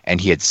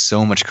and he had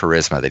so much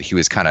charisma that he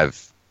was kind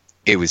of,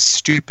 it was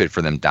stupid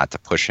for them not to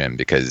push him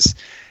because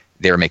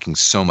they were making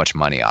so much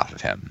money off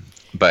of him.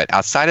 But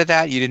outside of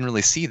that, you didn't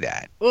really see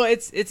that. Well,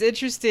 it's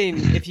interesting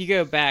if you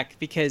go back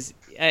because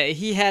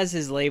he has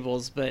his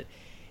labels, but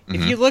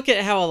if you look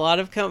at how a lot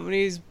of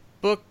companies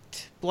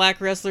booked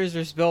black wrestlers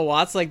versus Bill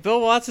Watts, like Bill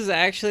Watts is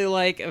actually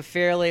like a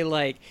fairly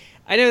like,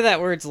 I know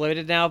that word's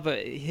loaded now,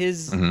 but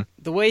his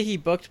the way he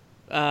booked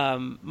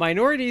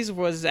minorities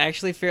was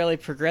actually fairly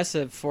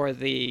progressive for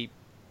the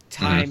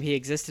time he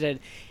existed in.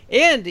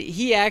 And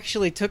he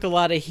actually took a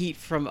lot of heat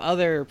from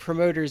other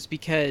promoters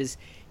because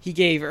he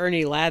gave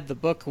Ernie Ladd the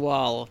book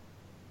while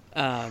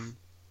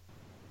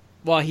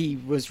he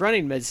was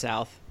running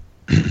Mid-South.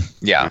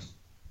 Yeah.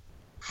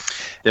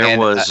 I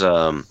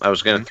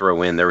was going to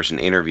throw in, there was an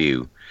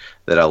interview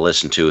that I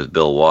listened to with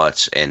Bill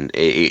Watts, and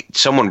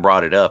someone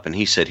brought it up, and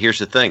he said, here's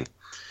the thing.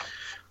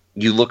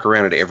 You look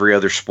around at every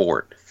other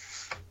sport,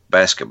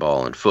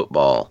 basketball and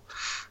football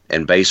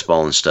and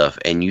baseball and stuff,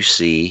 and you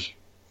see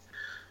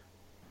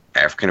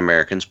African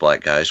Americans,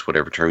 black guys,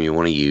 whatever term you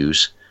want to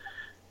use,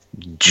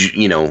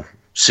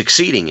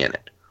 succeeding in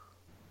it.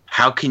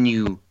 How can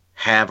you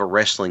have a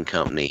wrestling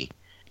company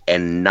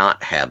and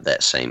not have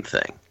that same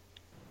thing?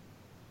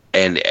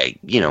 And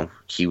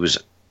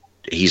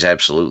he's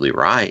absolutely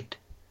right.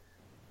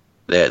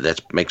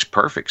 That makes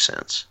perfect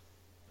sense.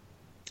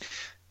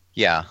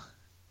 Yeah.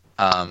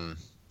 And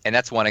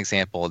that's one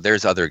example.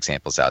 There's other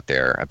examples out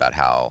there about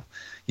how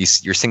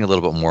you're seeing a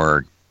little bit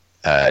more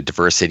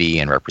diversity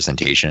and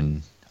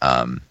representation.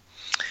 I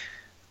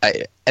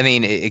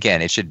mean,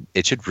 again, it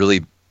should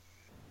really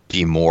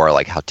be more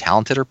like how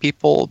talented are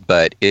people,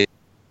 but a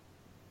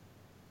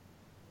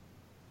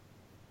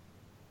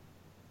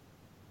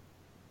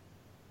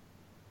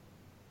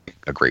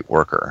great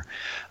worker,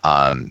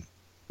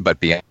 but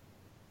beyond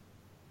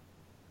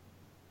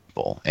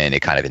people, and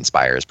it kind of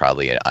inspires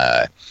probably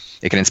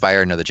it can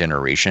inspire another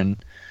generation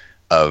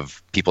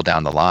of people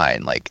down the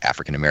line, like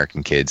African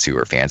American kids who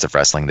are fans of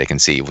wrestling. They can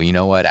see, well, you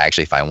know what?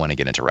 Actually, if I want to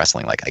get into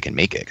wrestling, like I can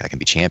make it. I can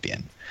be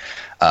champion.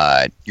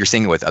 You're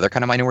seeing it with other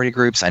kind of minority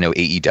groups. I know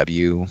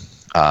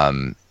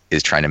AEW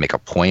is trying to make a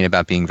point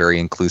about being very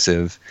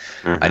inclusive.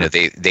 I know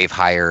they've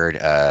hired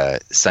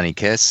Sonny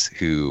Kiss,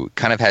 who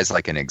kind of has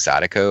like an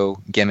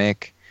Exotico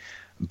gimmick,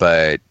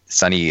 but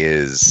Sonny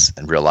is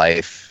in real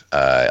life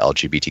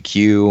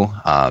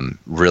LGBTQ,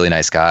 really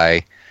nice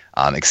guy.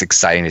 It's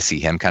exciting to see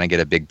him kind of get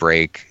a big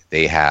break.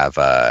 They have,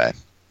 I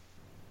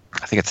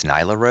think it's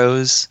Nyla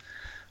Rose,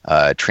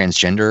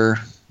 transgender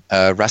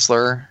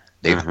wrestler.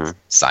 They've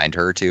signed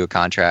her to a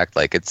contract.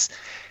 Like it's,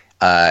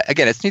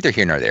 again, it's neither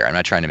here nor there. I'm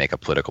not trying to make a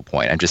political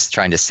point. I'm just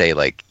trying to say,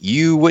 like,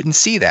 you wouldn't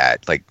see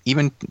that, like,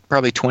 even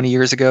probably 20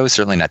 years ago,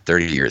 certainly not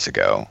 30 years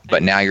ago.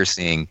 But now you're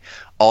seeing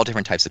all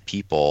different types of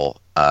people.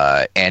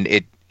 And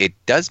it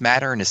does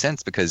matter in a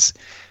sense, because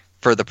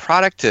for the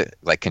product to,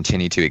 like,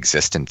 continue to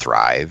exist and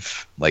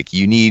thrive, like,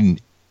 you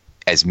need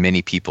as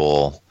many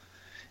people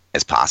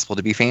as possible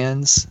to be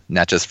fans,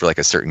 not just for, like,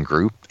 a certain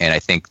group. And I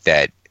think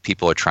that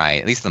people are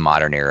trying, at least in the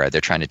modern era, they're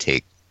trying to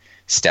take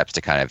steps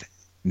to kind of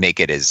make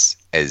it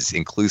as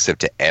inclusive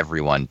to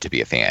everyone to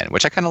be a fan,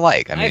 which I kind of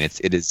like. I mean,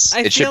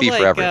 it should be like,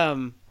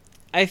 forever.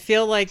 I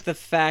feel like the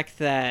fact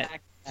that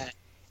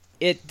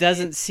it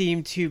doesn't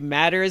seem to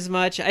matter as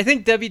much. I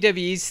think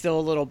WWE's still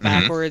a little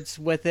backwards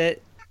with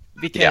it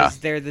because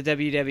they're the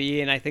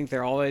WWE, and I think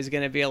they're always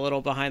going to be a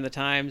little behind the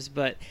times.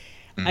 But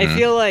I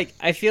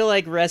feel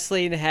like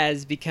wrestling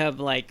has become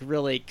like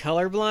really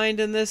colorblind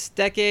in this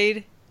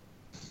decade.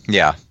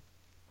 Yeah.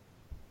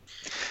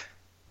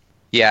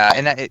 Yeah,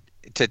 and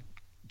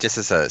just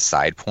as a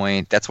side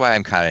point, that's why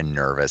I'm kind of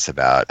nervous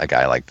about a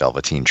guy like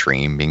Velveteen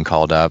Dream being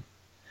called up,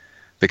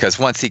 because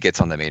once he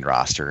gets on the main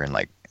roster and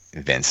like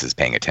Vince is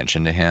paying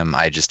attention to him,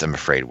 I just am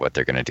afraid what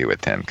they're going to do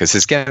with him, because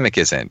his gimmick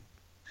it's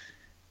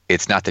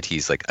not that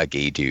he's like a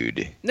gay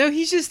dude. No,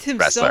 he's just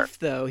himself wrestler.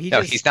 Though.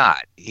 He's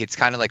not. It's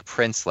kind of like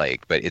Prince,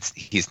 like, but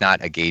he's not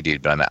a gay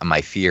dude. But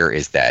my fear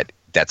is that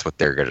that's what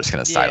they're just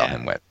going to side on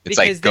him with. It's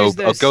because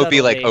like go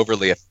be like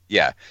overly,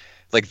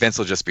 like Vince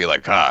will just be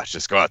like,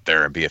 just go out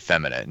there and be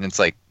effeminate. And it's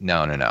like,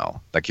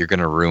 no. Like, you're going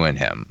to ruin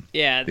him.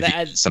 Yeah.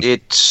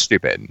 It's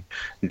stupid.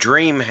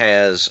 Dream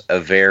has a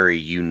very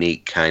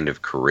unique kind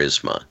of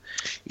charisma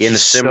in a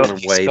similar way.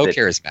 He's so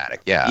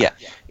charismatic. Yeah. Yeah.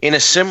 In a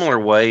similar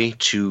way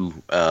to,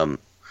 how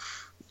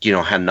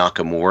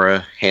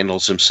Nakamura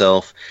handles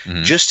himself,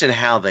 just in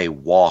how they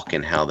walk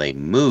and how they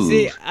move.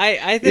 See,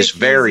 I think is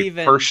very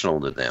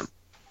personal to them.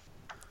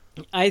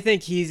 I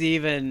think he's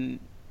even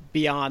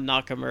beyond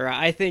Nakamura.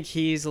 I think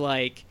he's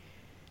like,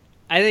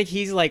 I think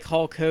he's like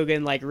Hulk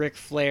Hogan, like Ric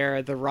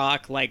Flair, The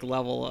Rock, like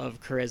level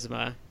of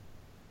charisma.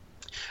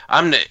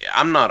 I'm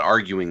not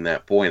arguing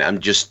that point. I'm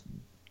just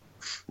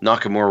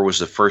Nakamura was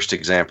the first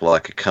example I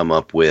could come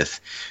up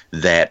with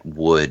that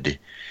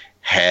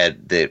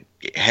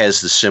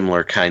has the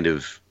similar kind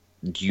of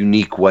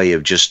unique way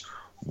of just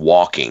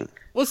walking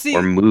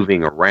or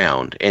moving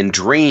around, and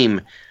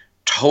Dream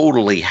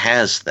totally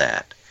has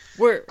that.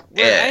 Where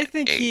I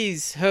think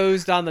he's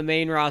hosed on the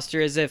main roster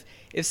is if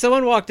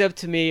someone walked up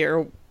to me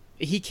or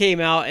he came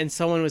out and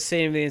someone was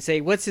saying to me and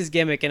say, "What's his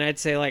gimmick?" and I'd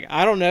say like,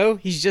 "I don't know.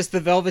 He's just the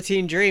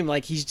Velveteen Dream.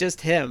 Like he's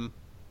just him."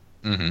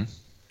 Mm-hmm.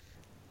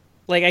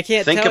 Like I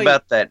can't think tell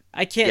about you, that.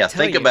 I can't. Yeah, tell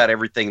think you. about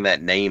everything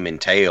that name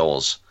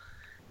entails,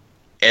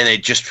 and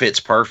it just fits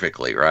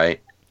perfectly,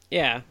 right?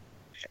 Yeah.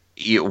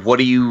 What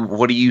do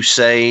you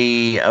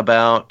say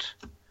about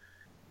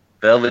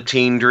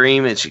Velveteen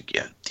Dream?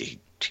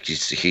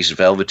 He's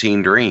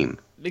Velveteen Dream.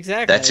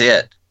 Exactly. That's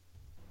it,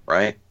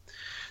 right?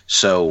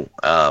 So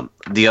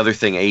the other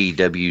thing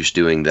AEW is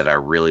doing that I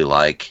really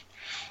like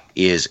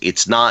is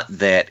it's not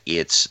that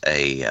it's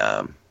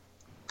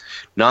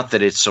not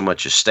that it's so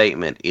much a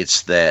statement.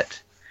 It's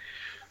that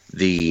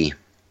the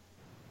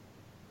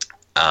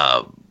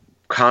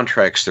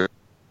contracts they're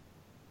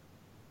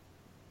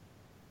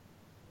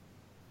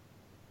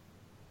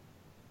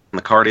on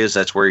the card is,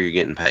 that's where you're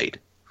getting paid.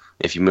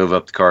 If you move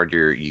up the card,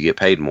 you get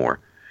paid more,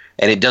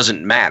 and it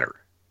doesn't matter,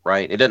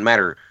 right? It doesn't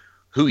matter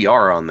who you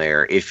are on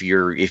there. If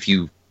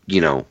you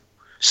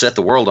set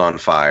the world on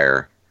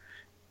fire,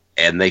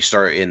 and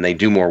they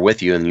do more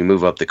with you, and you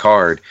move up the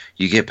card,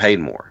 you get paid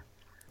more.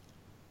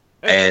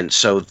 And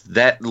so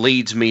that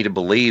leads me to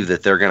believe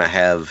that they're going to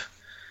have,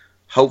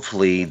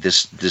 hopefully,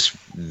 this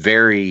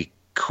very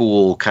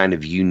cool kind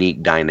of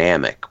unique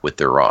dynamic with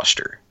their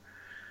roster.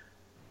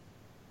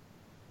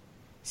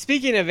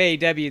 Speaking of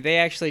AEW, they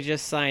actually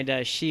just signed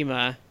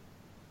Shima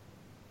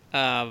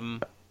a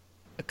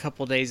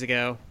couple days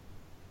ago.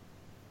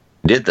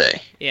 Did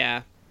they?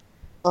 Yeah.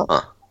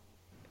 Huh.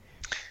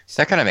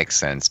 So that kind of makes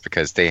sense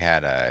because they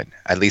had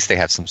at least they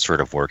have some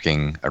sort of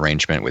working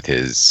arrangement with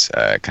his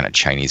kind of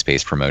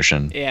Chinese-based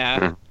promotion.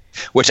 Yeah.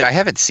 Which I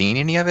haven't seen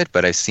any of it,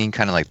 but I've seen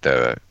kind of like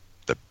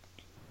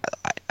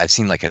I've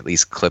seen like at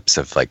least clips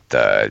of like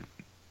the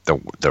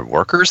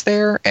workers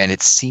there, and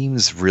it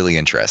seems really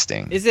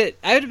interesting. Is it?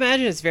 I would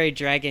imagine it's very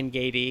Dragon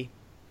Gatey.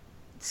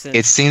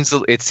 It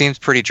seems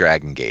pretty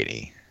Dragon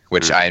Gatey,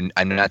 which I'm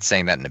not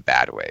saying that in a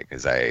bad way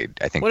because I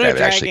think well, that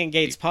Dragon actually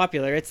Gate's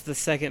popular. It's the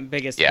second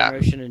biggest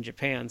promotion in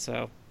Japan.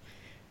 So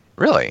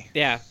really,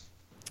 yeah.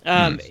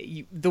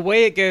 The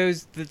way it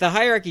goes, the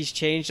hierarchy's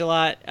changed a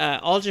lot.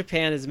 All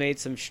Japan has made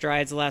some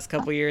strides the last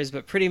couple years,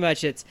 but pretty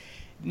much it's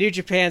New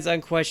Japan's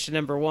unquestioned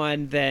number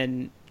one,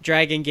 then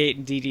Dragon Gate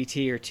and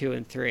DDT are 2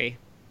 and 3.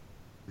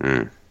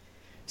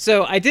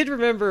 So I did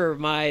remember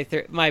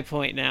my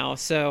point now.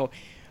 So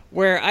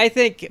where I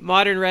think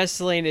modern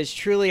wrestling is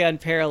truly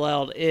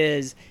unparalleled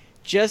is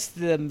just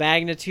the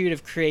magnitude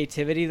of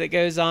creativity that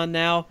goes on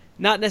now.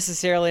 Not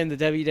necessarily in the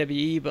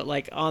WWE, but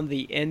like on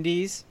the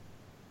indies.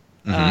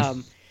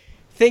 Mm-hmm.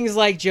 Things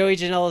like Joey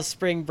Janela's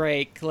Spring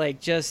Break,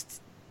 like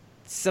just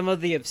some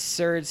of the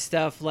absurd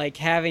stuff, like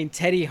having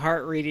Teddy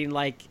Hart reading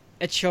like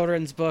a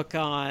children's book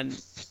on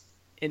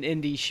an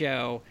indie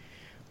show,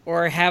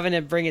 or having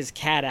him bring his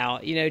cat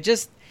out.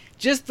 Just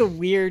the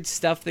weird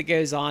stuff that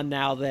goes on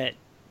now that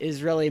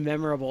is really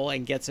memorable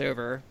and gets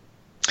over.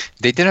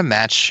 They did a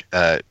match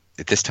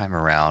this time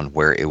around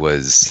where it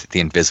was the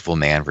Invisible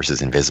Man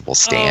versus Invisible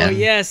Stan. Oh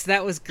yes,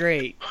 that was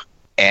great.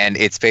 And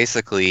it's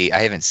basically, I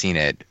haven't seen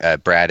it,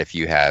 Brad. If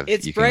you have,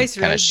 it's you Bryce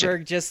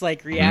Rosberg just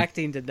like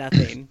reacting to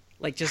nothing,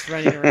 like just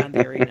running around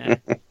the arena.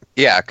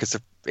 Yeah, because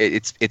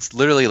it's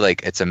literally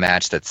like it's a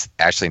match that's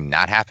actually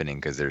not happening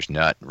because there's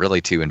not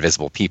really two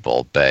invisible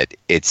people, but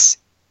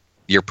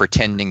you're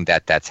pretending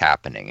that that's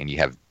happening, and you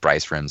have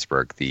Bryce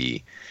Remsburg,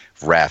 the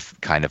ref,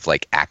 kind of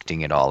like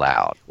acting it all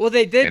out. Well,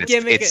 they did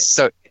gimmick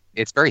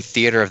it's very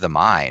theater of the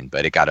mind,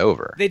 but it got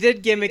over. They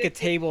did gimmick a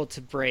table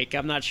to break.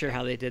 I'm not sure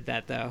how they did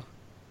that though.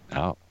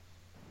 Oh.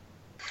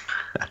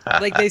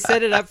 Like they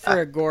set it up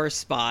for a gore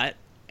spot,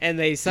 and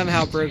they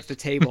somehow broke the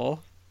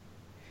table.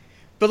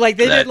 But like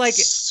they did like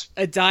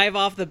a dive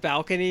off the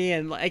balcony,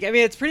 and like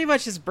it's pretty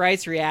much just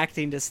Bryce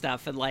reacting to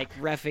stuff and like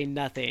reffing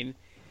nothing.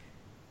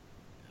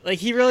 Like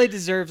he really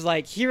deserves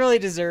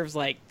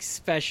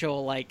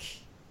special like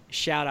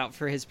shout out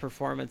for his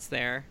performance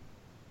there.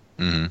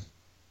 Mm-hmm.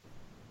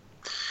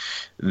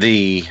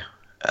 The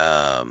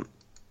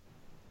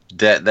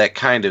that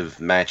kind of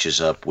matches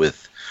up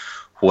with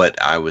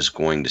what I was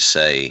going to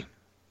say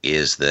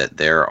is that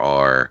there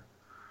are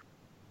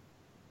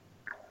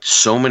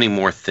so many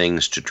more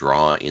things to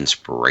draw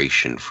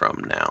inspiration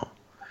from now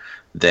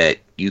that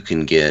you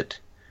can get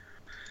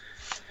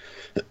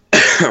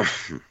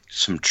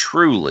some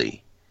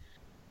truly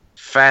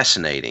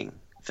fascinating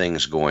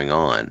things going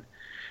on,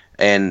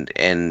 and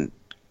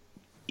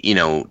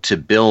to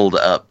build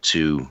up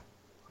to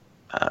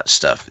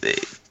stuff.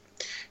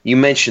 You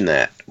mentioned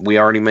that. We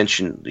already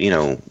mentioned,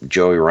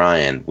 Joey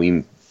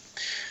Ryan.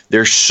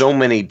 there's so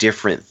many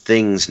different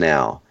things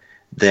now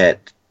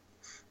that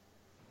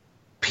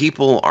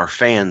people are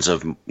fans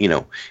of.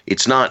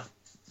 It's not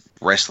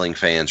wrestling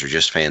fans are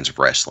just fans of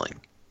wrestling,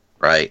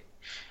 right?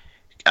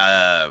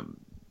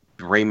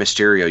 Rey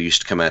Mysterio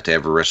used to come out to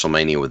every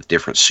WrestleMania with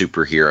different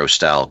superhero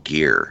style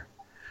gear.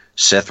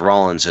 Seth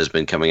Rollins has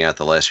been coming out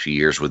the last few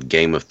years with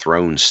Game of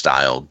Thrones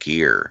style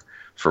gear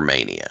for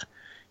Mania.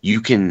 You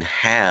can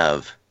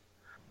have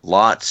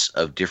lots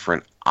of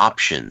different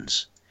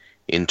options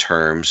in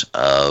terms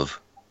of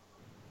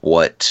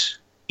what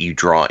you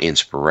draw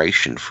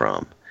inspiration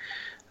from.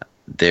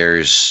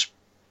 There's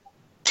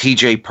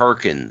TJ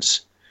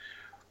Perkins'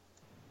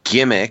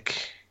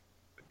 gimmick,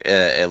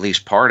 at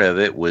least part of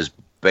it, was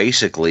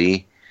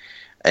basically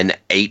an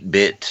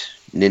 8-bit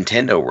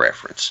Nintendo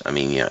reference. I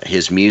mean,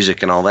 his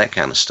music and all that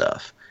kind of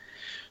stuff.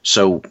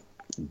 So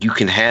you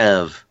can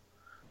have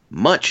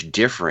much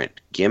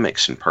different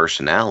gimmicks and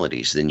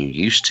personalities than you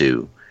used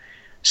to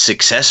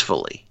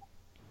successfully.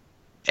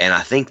 And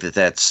I think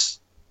that's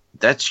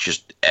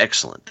just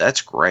excellent. That's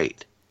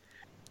great.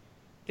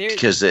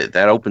 Because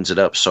that opens it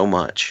up so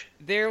much.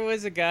 There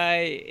was a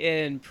guy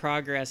in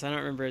Progress, I don't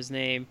remember his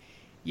name,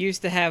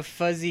 used to have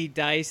fuzzy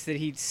dice that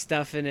he'd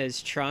stuff in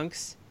his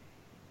trunks.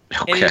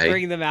 Okay. And he'd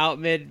bring them out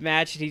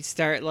mid-match, and he'd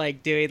start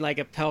doing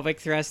a pelvic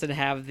thrust and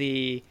have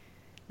the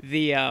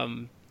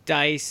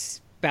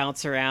dice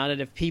bounce around.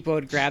 And if people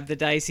would grab the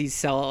dice, he'd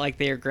sell it like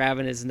they were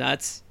grabbing his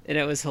nuts, and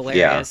it was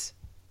hilarious. Yeah.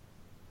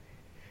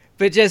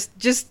 But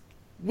just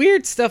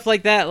weird stuff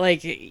like that,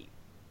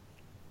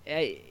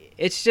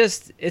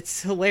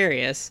 it's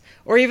hilarious.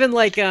 Or even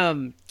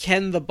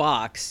Ken the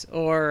Box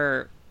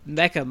or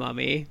Mecha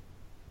Mummy.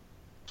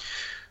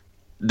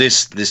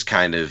 This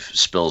kind of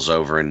spills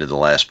over into the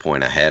last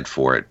point I had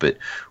for it, but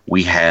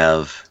we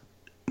have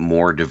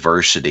more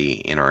diversity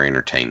in our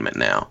entertainment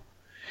now.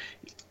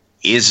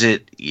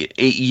 The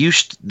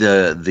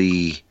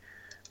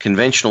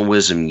conventional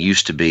wisdom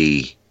used to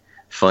be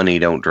funny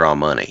don't draw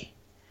money.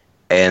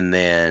 And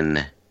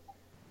then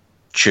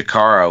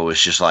Chikara was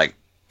just like,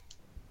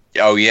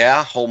 oh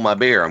yeah, hold my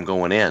beer, I'm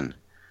going in.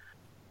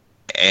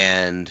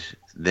 And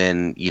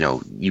then,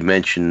 you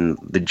mentioned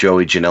the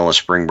Joey Janela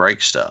Spring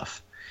Break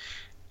stuff.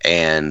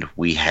 And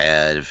we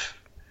have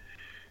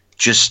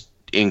just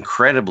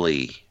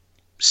incredibly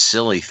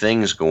silly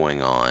things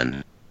going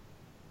on.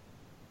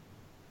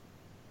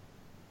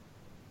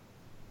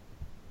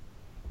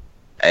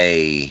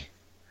 A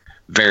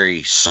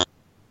very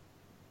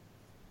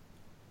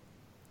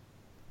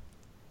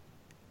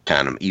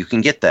kind of, you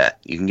can get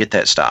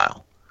that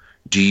style.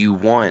 Do you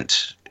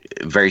want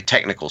very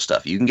technical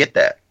stuff? You can get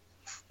that.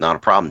 Not a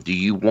problem. Do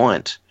you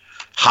want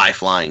high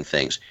flying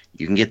things?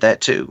 You can get that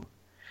too.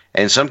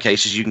 And in some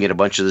cases, you can get a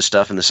bunch of this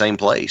stuff in the same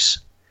place.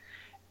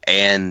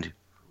 And,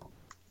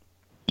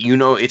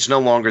 it's no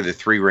longer the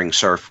three-ring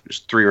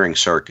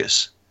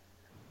circus.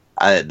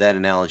 That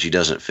analogy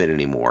doesn't fit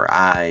anymore.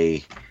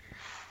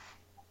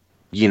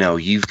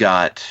 You've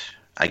got,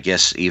 I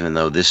guess, even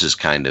though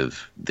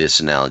this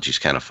analogy is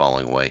kind of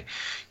falling away,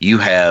 you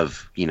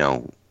have,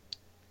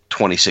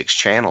 26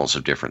 channels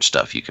of different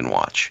stuff you can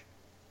watch.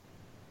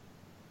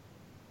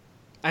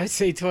 I would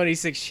say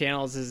 26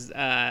 channels is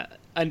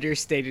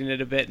understating it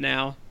a bit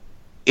now.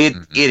 It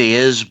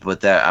is,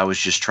 but that I was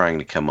just trying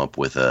to come up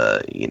with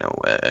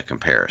a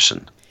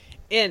comparison.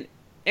 And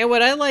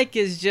what I like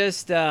is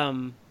just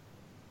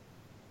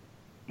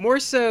more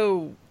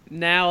so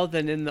now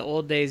than in the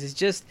old days is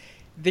just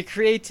the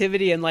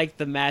creativity and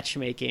the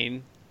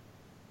matchmaking.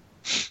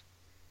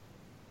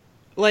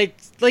 Like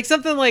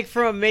something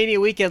from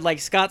Mania Weekend, like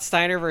Scott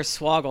Steiner versus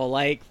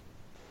Swoggle,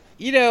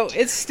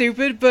 it's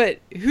stupid, but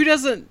who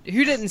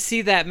didn't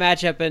see that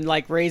matchup and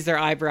raise their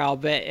eyebrow a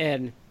bit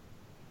and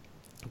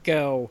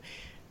go,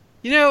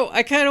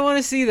 I kind of want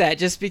to see that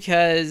just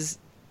because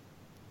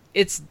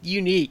it's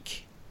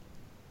unique.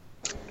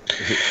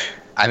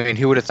 I mean,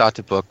 who would have thought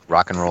to book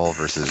Rock and Roll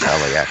versus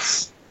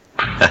LAX?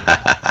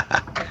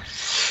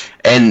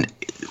 And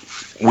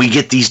we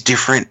get these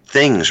different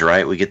things,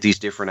 right? We get these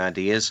different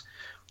ideas.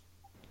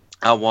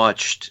 I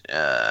watched,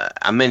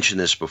 I mentioned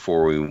this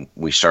before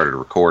we started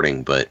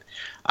recording, but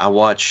I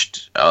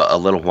watched a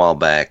little while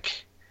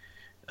back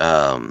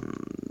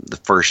the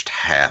first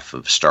half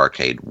of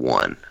Starrcade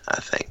 1,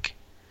 I think,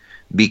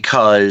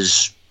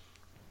 because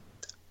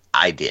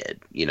I did.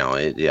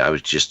 I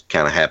was just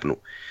kind of happened.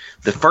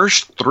 The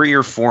first 3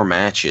 or 4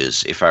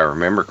 matches, if I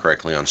remember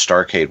correctly, on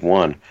Starrcade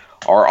 1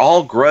 are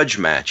all grudge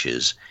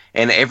matches,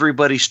 and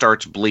everybody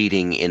starts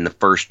bleeding in the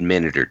first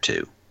minute or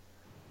two.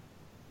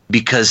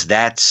 Because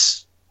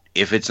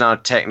if it's not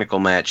a technical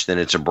match, then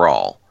it's a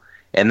brawl.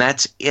 And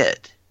that's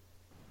it.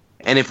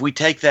 And if we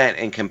take that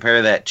and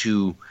compare that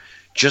to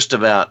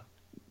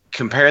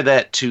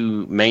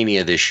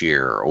Mania this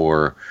year,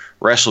 or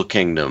Wrestle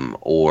Kingdom,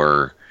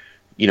 or,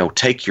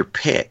 take your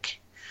pick.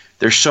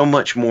 There's so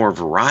much more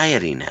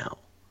variety now.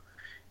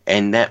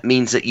 And that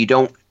means that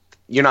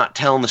you're not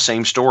telling the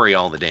same story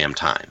all the damn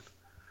time.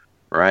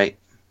 Right?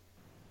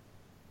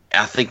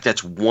 I think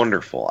that's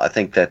wonderful. I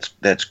think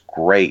that's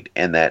great,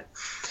 and that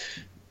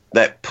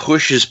that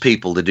pushes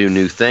people to do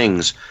new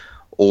things,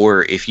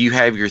 or if you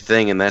have your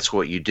thing and that's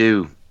what you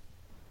do,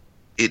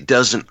 it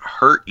doesn't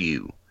hurt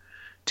you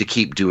to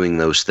keep doing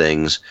those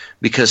things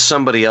because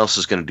somebody else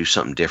is going to do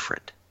something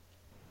different.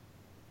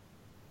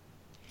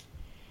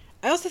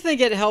 I also think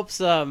it helps.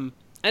 I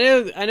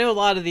know a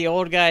lot of the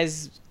old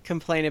guys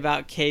complain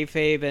about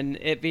kayfabe and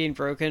it being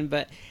broken,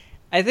 but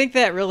I think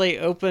that really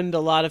opened a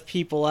lot of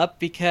people up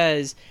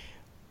because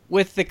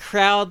with the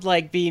crowd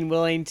like being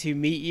willing to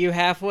meet you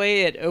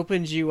halfway, it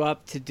opens you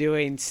up to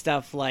doing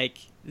stuff like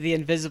the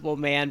Invisible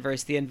Man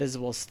versus the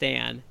Invisible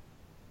Stan.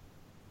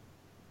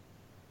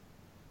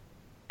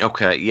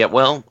 Okay, yeah,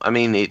 well, I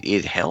mean,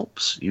 it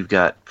helps. You've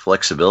got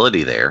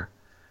flexibility there.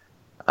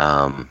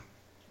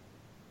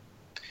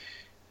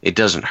 It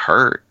doesn't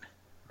hurt,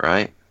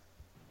 right?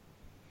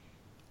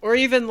 Or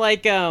even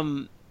like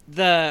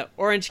the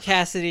Orange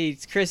Cassidy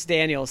Chris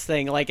Daniels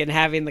thing, like, and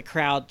having the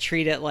crowd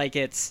treat it like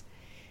it's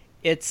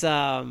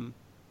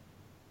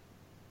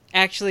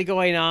actually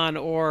going on,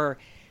 or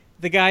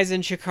the guys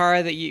in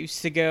Chikara that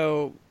used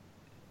to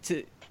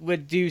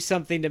would do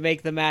something to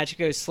make the match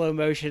go slow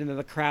motion, and then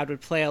the crowd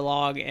would play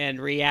along and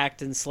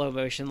react in slow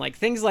motion, like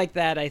things like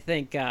that. I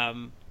think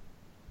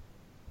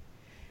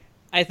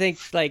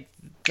like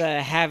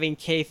the having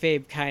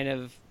kayfabe kind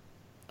of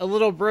a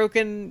little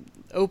broken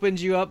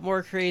opens you up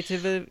more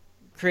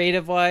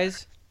creative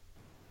wise.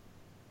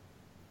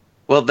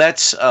 Well,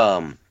 that's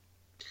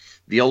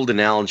the old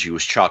analogy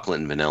was chocolate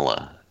and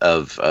vanilla.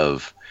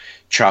 Of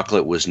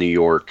chocolate was New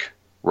York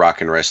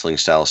rock and wrestling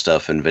style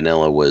stuff, and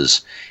vanilla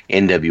was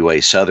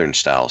NWA Southern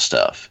style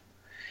stuff.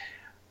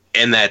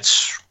 And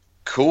that's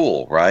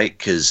cool, right?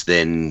 Because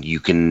then you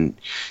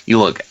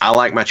look, I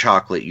like my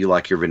chocolate, you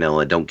like your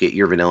vanilla. Don't get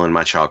your vanilla in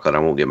my chocolate. I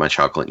won't get my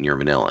chocolate in your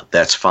vanilla.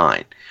 That's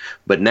fine.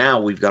 But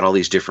now we've got all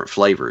these different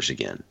flavors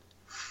again.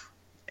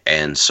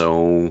 And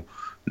so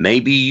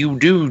maybe you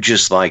do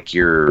just like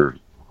your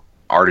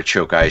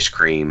artichoke ice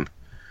cream,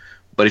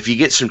 but if you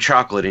get some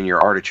chocolate in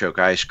your artichoke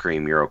ice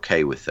cream, you're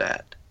okay with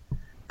that.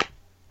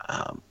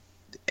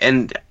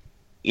 And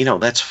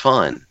that's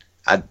fun.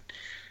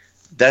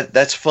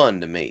 That's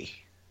fun to me.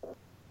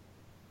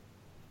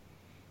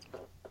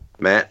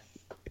 Matt,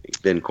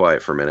 you've been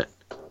quiet for a minute.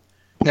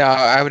 No,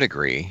 I would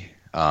agree.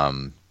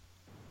 I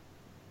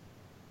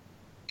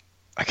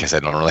guess I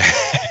don't really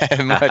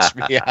have much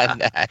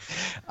beyond that.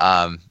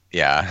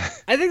 Yeah.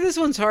 I think this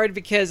one's hard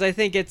because I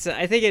think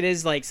it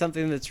is like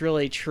something that's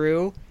really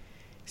true.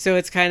 So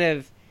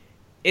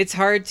it's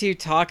hard to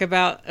talk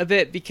about a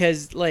bit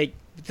because like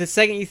the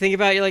second you think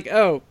about it, you're like,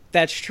 oh,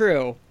 that's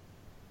true.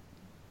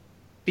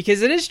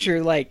 Because it is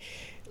true. Like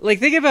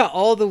think about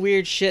all the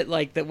weird shit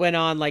like that went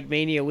on like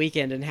Mania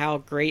weekend and how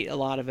great a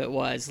lot of it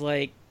was.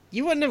 Like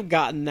you wouldn't have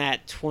gotten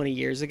that 20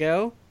 years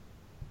ago.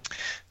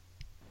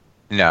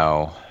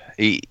 No.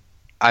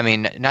 I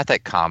mean, not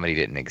that comedy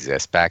didn't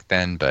exist back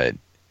then, but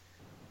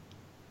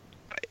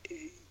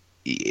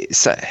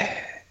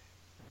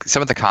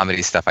some of the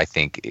comedy stuff, I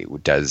think it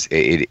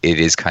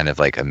is kind of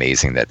like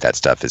amazing that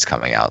stuff is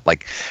coming out.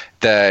 Like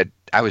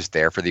I was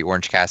there for the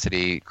Orange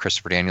Cassidy,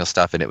 Christopher Daniels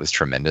stuff, and it was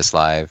tremendous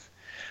live.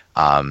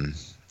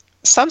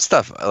 Some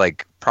stuff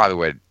like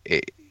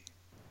it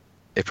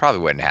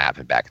probably wouldn't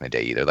happen back in the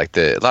day either. Like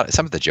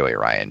some of the Joey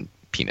Ryan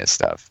penis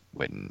stuff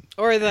wouldn't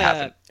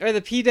happen. Or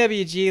the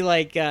PWG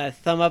like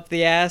thumb up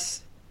the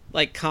ass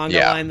like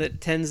conga line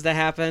that tends to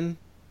happen.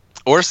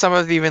 Or some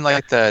of even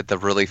like the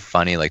really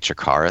funny like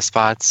Chikara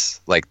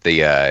spots, like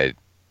the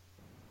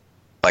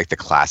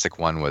classic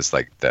one was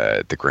like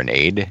the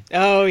grenade.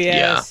 Oh yes.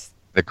 Yeah.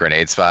 The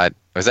grenade spot.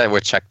 Was that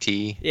with Chuck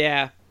T?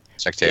 Yeah.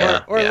 Chuck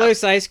Taylor. Or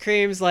Los Ice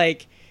Creams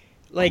like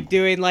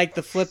doing like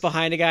the flip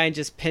behind a guy and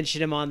just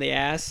pinching him on the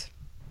ass.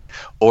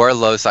 Or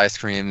Los Ice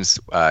Creams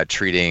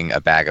treating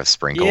a bag of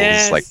sprinkles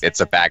like it's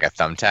a bag of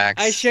thumbtacks.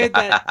 I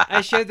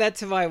showed that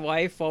to my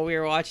wife while we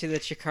were watching the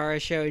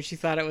Chikara show, and she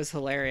thought it was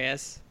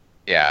hilarious.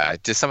 Yeah,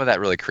 just some of that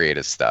really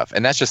creative stuff,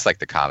 and that's just like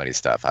the comedy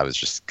stuff. I was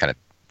just kind of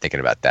thinking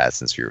about that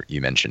since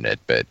you mentioned it,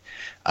 but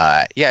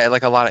yeah,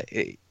 like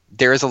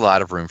there is a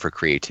lot of room for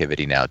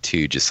creativity now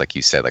too. Just like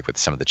you said, like with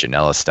some of the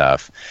Janela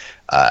stuff.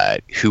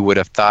 Who would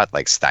have thought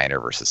like Steiner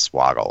versus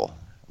Swoggle?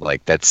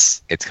 Like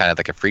it's kind of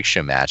like a freak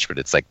show match, but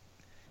it's like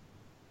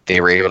they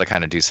were able to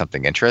kind of do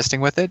something interesting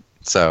with it.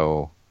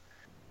 So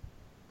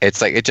it's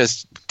like it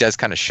just does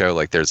kind of show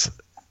like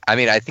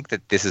I think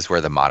that this is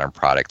where the modern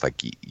product,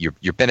 like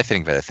you're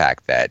benefiting by the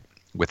fact that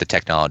with the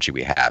technology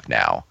we have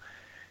now,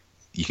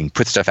 you can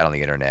put stuff out on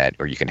the internet,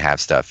 or you can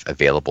have stuff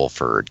available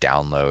for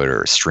download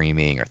or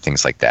streaming or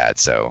things like that.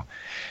 So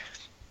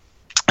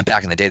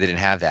back in the day, they didn't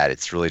have that.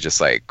 It's really just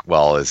like,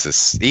 well, is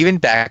this even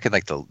back in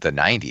like the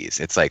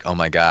 90s? It's like, oh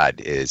my God,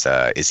 is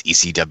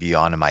ECW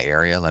on in my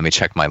area? Let me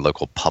check my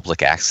local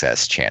public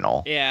access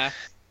channel. Yeah.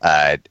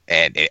 I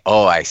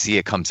see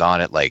it comes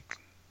on at like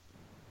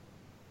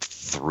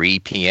 3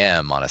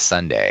 p.m. on a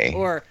Sunday.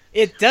 Or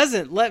it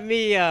doesn't. Let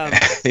me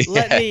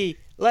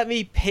let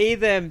me pay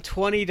them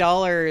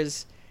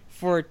 $20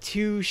 for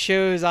 2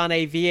 shows on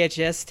a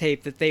VHS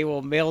tape that they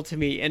will mail to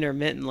me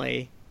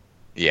intermittently.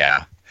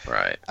 Yeah.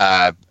 Right.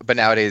 But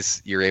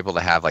nowadays you're able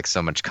to have like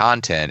so much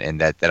content, and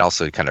that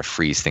also kind of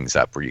frees things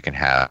up where you can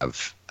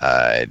have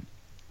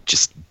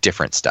just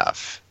different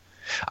stuff.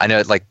 I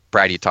know, like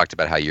Brad, you talked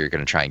about how you're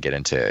going to try and get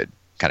into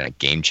kind of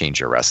game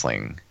changer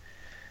wrestling.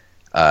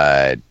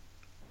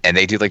 And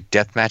they do like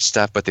deathmatch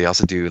stuff, but they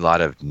also do a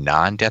lot of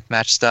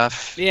non-deathmatch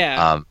stuff.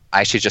 Yeah.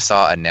 I actually just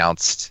saw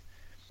announced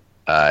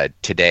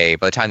today.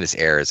 By the time this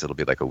airs, it'll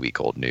be like a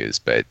week old news.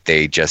 But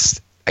they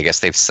just, I guess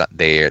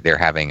they're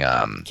having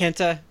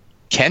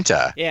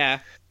Kenta. Yeah.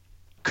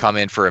 Come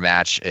in for a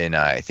match in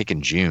I think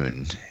in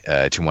June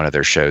to one of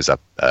their shows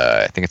up.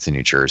 I think it's in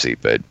New Jersey,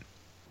 but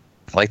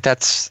like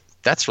that's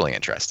really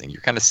interesting.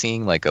 You're kind of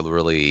seeing like a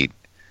really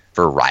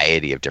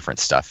variety of different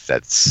stuff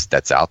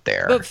that's out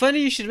there. But funny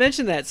you should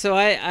mention that. So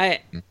I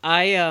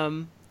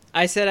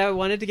said I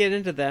wanted to get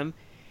into them.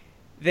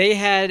 They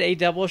had a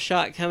double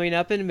shot coming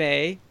up in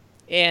May,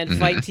 and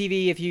Fight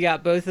TV, if you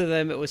got both of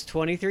them, it was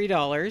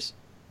 $23.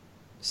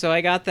 So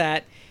I got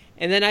that.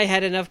 And then I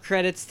had enough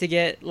credits to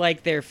get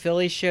like their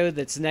Philly show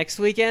that's next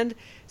weekend.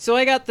 So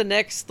I got the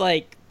next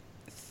like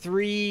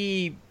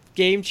 3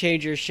 Game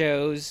Changer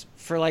shows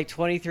for like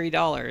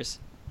 $23.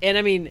 And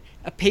I mean,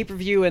 a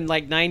pay-per-view in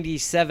like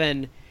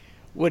 97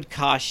 would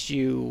cost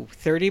you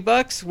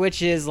 $30,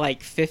 which is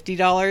like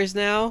 $50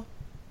 now.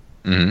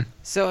 Mm-hmm.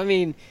 So I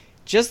mean,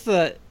 just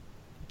the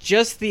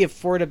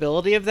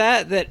affordability of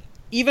that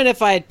even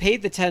if I had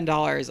paid the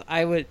 $10,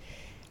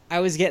 I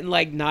was getting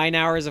like 9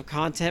 hours of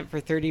content for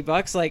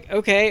 $30. Like,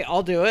 okay,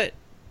 I'll do it.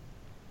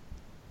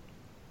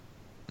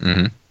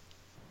 Mm-hmm.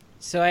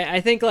 So I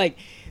think like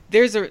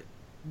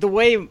the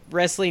way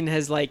wrestling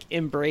has like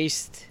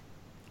embraced,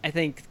 I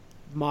think,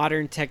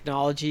 modern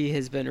technology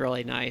has been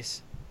really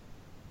nice.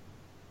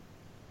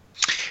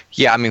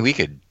 Yeah, I mean, we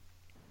could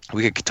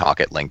talk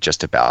at length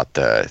just about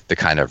the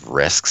kind of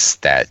risks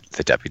that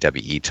the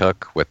WWE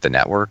took with the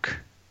network.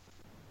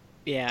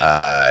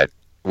 Yeah.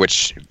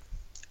 Which,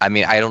 I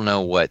mean, I don't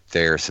know what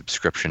their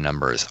subscription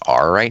numbers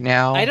are right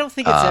now. I don't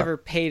think it's ever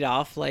paid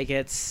off like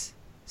it's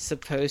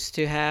supposed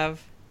to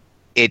have.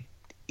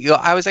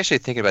 I was actually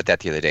thinking about that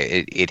the other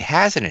day. It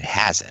has and it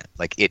hasn't.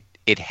 Like it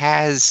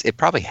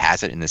probably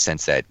hasn't in the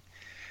sense that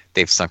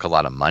they've sunk a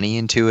lot of money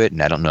into it,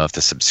 and I don't know if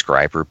the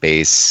subscriber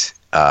base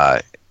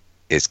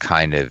is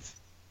kind of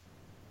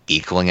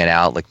equaling it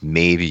out. Like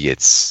maybe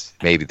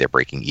they're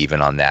breaking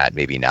even on that,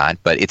 maybe not.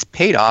 But it's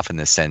paid off in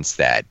the sense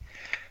that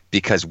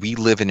because we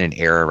live in an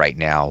era right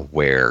now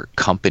where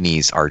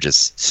companies are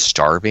just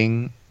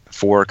starving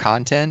for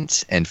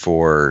content and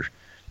for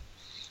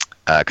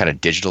kind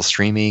of digital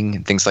streaming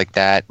and things like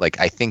that. Like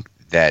I think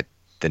that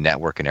the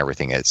network and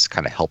everything has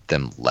kind of helped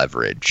them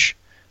leverage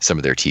some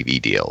of their TV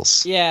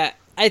deals. Yeah,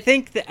 I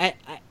think that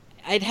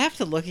I'd have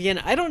to look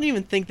again. I don't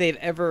even think they've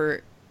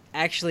ever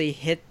actually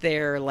hit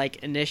their like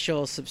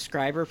initial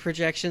subscriber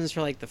projections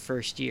for like the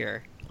first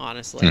year,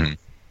 honestly. Mm-hmm.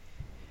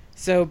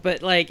 So,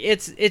 but like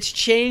it's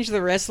changed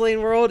the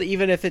wrestling world,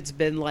 even if it's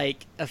been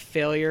like a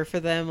failure for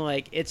them.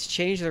 Like it's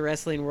changed the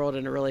wrestling world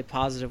in a really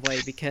positive way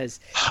because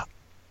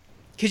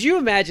could you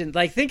imagine?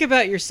 Like think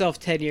about yourself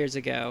 10 years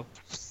ago.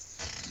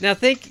 Now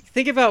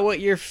think about what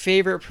your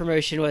favorite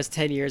promotion was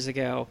 10 years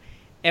ago.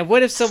 And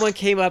what if someone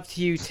came up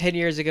to you 10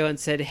 years ago and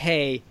said,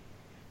 hey,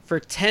 for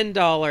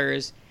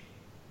 $10,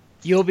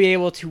 you'll be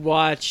able to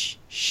watch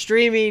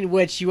streaming,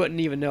 which you wouldn't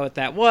even know what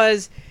that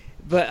was.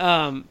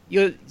 But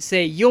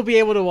you'll be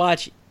able to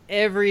watch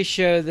every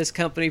show this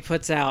company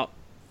puts out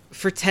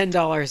for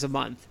 $10 a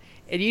month.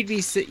 And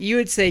you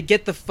would say,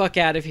 get the fuck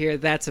out of here.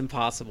 That's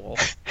impossible.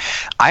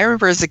 I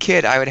remember as a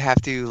kid, I would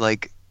have to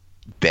like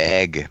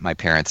beg my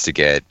parents to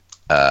get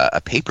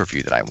a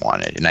pay-per-view that I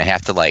wanted, and I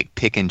have to like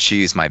pick and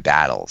choose my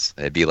battles.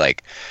 It'd be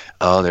like,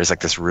 oh, there's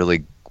this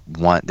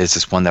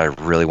one that I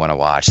really want to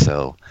watch,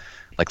 so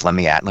like let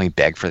me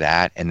beg for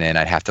that, and then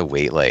I'd have to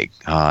wait like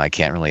I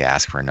can't really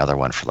ask for another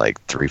one for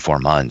like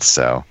 3-4 months.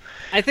 So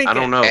I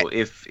don't know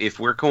if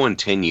we're going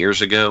 10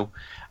 years ago,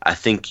 I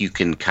think you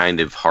can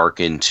kind of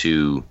hearken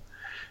to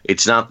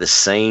it's not the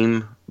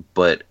same,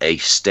 but a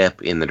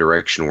step in the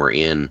direction we're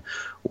in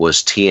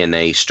was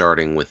TNA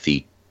starting with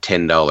the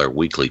 $10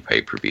 weekly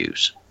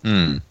pay-per-views.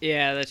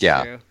 Yeah, that's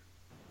true.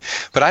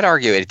 But I'd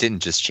argue it didn't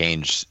just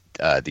change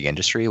the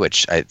industry,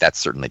 which that's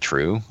certainly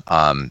true.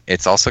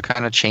 It's also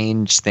kind of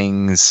changed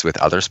things with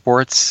other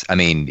sports. I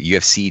mean,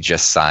 UFC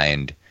just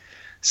signed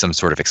some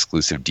sort of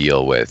exclusive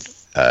deal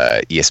with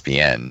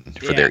ESPN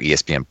for their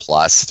ESPN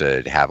Plus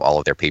to have all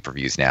of their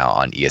pay-per-views now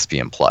on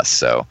ESPN Plus.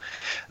 So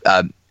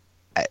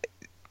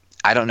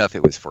I don't know if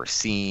it was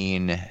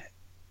foreseen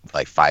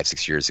like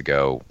 5-6 years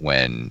ago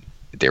when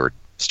they were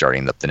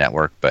starting up the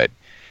network, but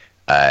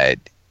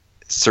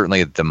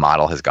certainly the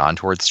model has gone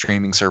towards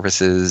streaming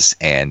services,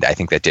 and I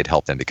think that did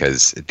help them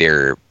because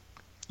their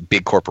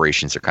big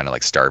corporations are kind of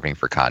like starving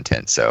for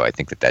content. So I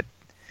think that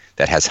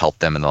has helped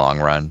them in the long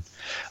run.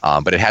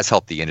 But it has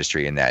helped the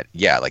industry in that,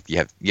 like you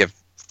have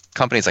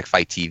companies like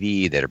Fight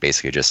TV that are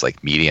basically just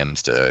like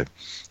mediums to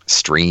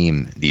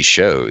stream these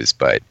shows,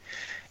 but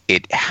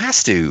it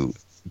has to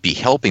be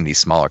helping these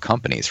smaller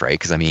companies, right?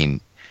 Because I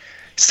mean,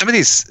 some of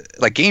these,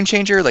 like Game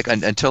Changer, like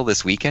until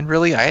this weekend,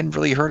 really, I hadn't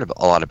really heard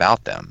a lot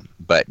about them.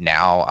 But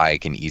now I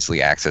can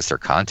easily access their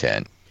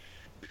content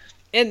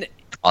and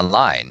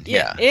online.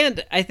 Yeah.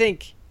 And I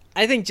think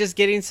just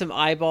getting some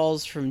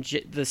eyeballs from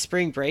the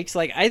spring breaks,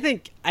 like I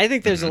think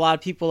there's a lot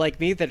of people like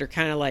me that are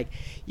kind of like,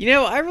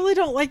 I really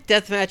don't like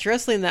deathmatch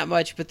wrestling that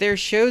much, but their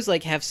shows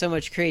like have so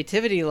much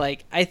creativity.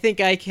 Like I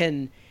think I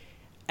can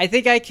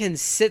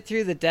sit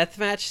through the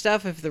deathmatch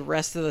stuff if the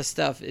rest of the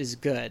stuff is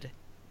good.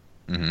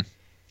 Mm-hmm.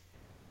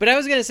 But I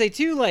was gonna say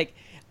too, like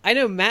I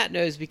know Matt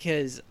knows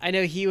because I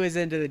know he was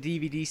into the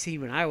DVD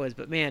scene when I was.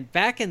 But man,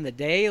 back in the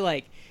day,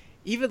 like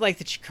even like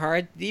the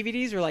Chikara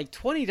DVDs were like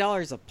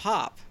 $20 a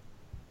pop.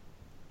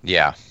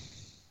 Yeah.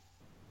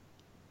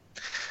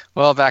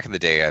 Well, back in the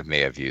day, I may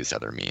have used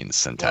other means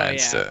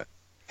sometimes to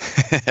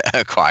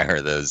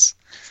acquire those.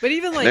 But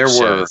even like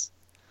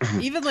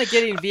even like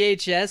getting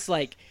VHS,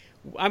 like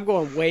I'm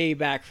going way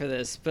back for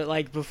this, but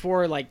like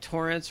before like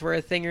torrents were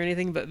a thing or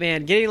anything. But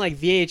man, getting like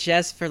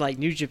VHS for like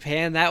New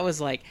Japan, that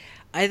was like,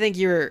 I think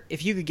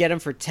if you could get them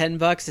for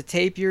 $10 a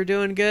tape, you're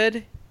doing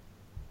good.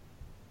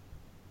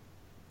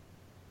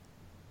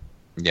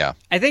 Yeah.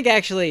 I think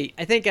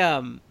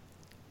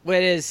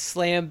what is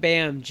Slam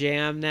Bam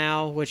Jam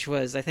now, which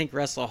was I think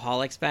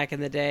WrestleHolics back in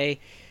the day,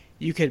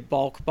 you could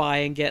bulk buy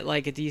and get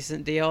like a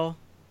decent deal.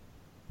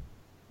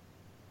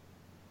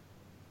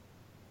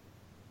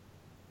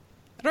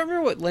 I don't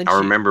remember what Lynch. I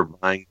remember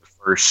buying the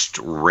first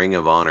Ring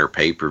of Honor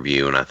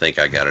pay-per-view, and I think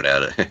I got it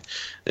out of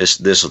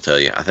this will tell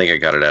you. I think I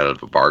got it out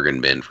of a bargain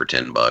bin for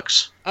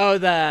 $10. Oh,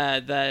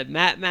 the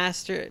Matt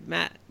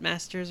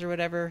Masters or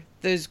whatever,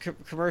 those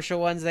commercial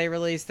ones they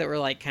released that were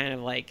like kind of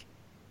like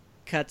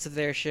cuts of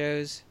their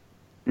shows.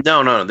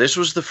 No, this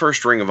was the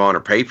first Ring of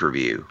Honor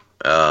pay-per-view.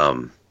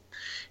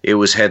 It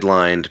was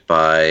headlined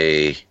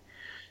by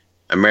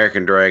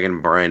American Dragon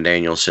Bryan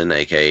Danielson,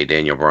 aka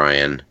Daniel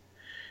Bryan,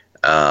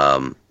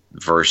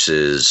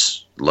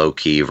 versus Low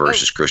Ki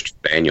versus Christian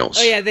Daniels.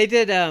 Oh yeah, they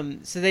did.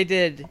 So they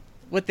did.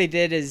 What they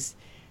did is,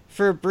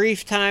 for a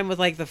brief time, with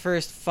like the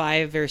first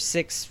 5 or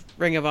 6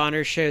 Ring of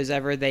Honor shows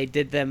ever, they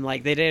did them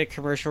like they did a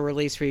commercial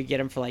release where you get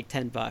them for like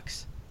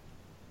 $10.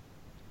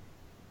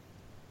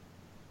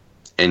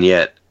 And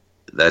yet,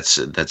 that's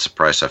the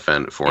price I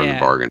found it for in the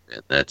bargain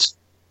bin.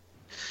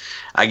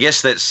 I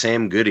guess that's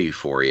Sam Goody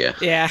for you.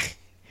 Yeah.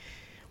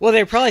 Well,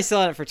 they're probably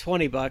selling it for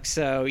 $20,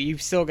 so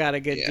you've still got a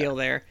good deal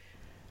there.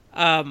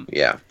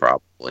 Yeah,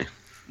 probably.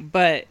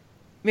 But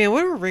man,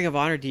 what were Ring of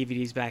Honor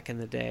DVDs back in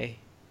the day?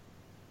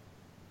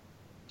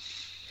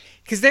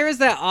 Because there was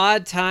that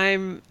odd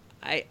time.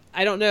 I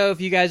don't know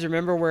if you guys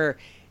remember where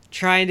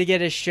trying to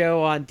get a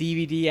show on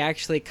DVD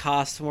actually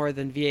cost more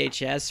than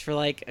VHS for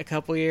like a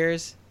couple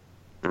years.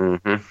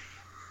 Mm-hmm.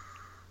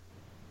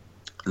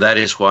 That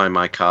is why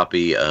my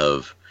copy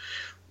of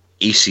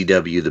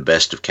ECW: The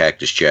Best of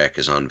Cactus Jack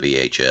is on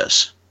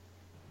VHS.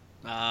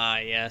 Ah,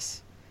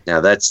 yes.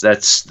 Now that's I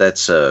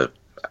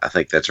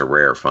think that's a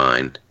rare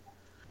find.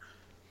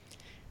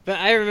 But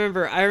I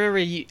remember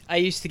I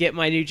used to get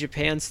my New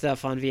Japan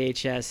stuff on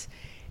VHS,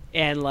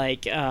 and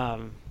like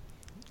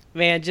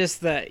man,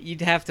 just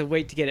you'd have to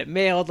wait to get it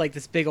mailed. Like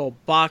this big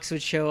old box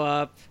would show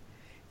up,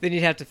 then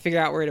you'd have to figure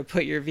out where to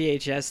put your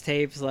VHS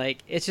tapes. Like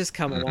it's just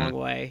come a long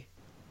way.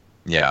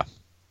 Yeah.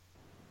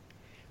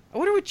 I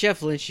wonder what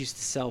Jeff Lynch used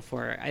to sell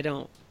for it. I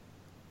don't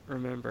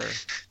remember.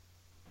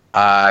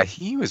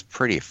 He was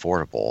pretty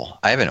affordable.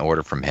 I haven't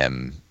ordered from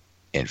him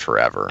in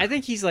forever. I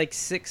think he's like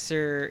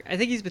I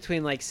think he's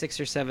between like $6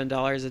 or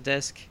 $7 a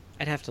disc.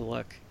 I'd have to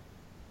look.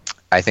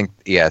 I think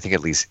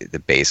at least the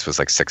base was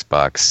like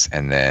 $6,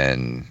 and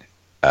then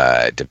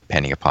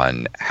depending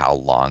upon how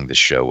long the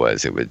show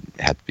was, it would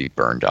have to be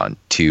burned on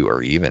 2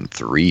 or even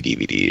 3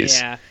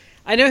 DVDs. Yeah.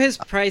 I know his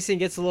pricing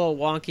gets a little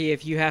wonky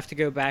if you have to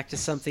go back to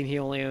something he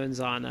only owns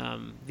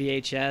on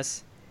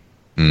VHS,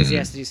 because he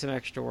has to do some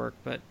extra work.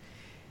 But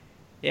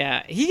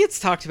yeah, he gets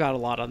talked about a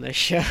lot on this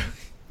show.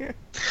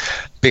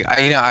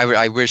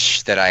 I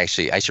wish that I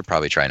should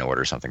probably try and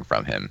order something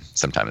from him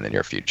sometime in the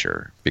near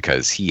future,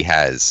 because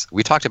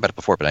we talked about it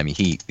before, but I mean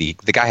the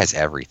guy has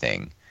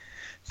everything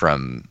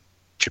from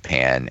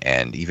Japan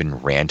and even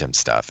random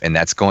stuff, and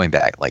that's going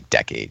back like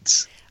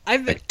decades.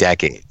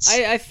 Decades.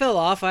 I fell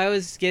off. I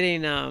was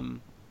getting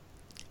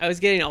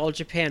All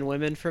Japan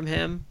Women from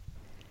him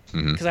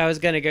because I was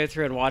going to go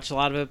through and watch a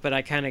lot of it, but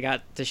I kind of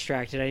got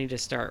distracted. I need to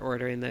start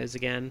ordering those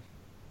again.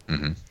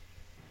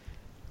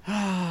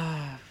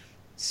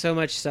 So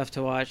much stuff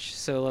to watch,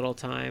 so little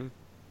time.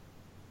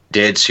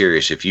 Dead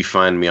serious. If you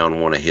find me on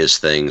one of his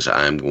things,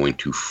 I'm going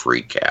to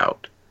freak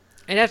out.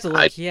 I'd have to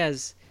look. He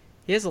has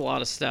a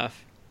lot of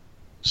stuff.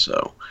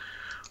 So,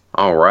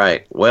 all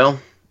right. Well,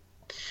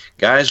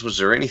 guys, was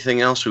there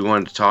anything else we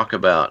wanted to talk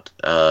about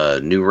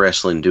new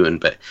wrestling doing?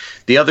 But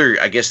the other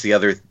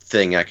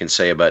thing I can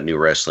say about new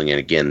wrestling, and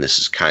again, this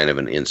is kind of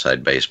an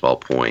inside baseball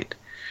point,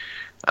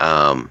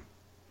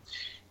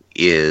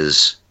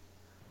 is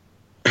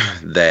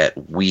that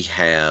we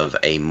have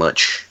a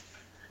much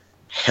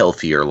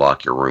healthier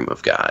locker room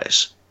of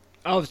guys.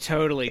 Oh,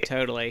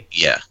 totally.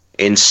 Yeah.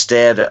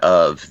 Instead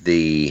of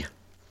the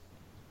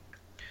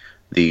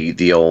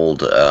the old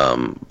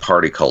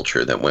party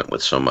culture that went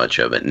with so much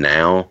of it.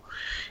 Now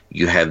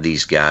you have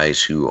these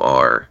guys who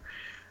are,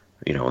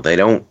 they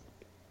don't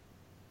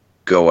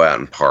go out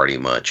and party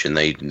much, and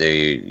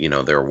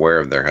they're aware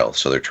of their health,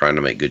 so they're trying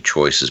to make good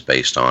choices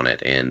based on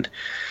it, and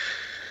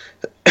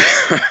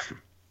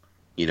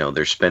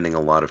they're spending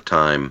a lot of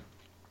time.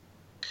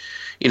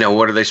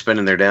 What are they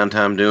spending their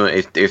downtime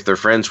doing? If they're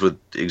friends with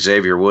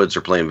Xavier Woods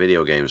or playing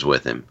video games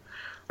with him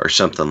or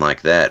something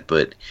like that.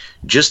 But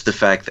just the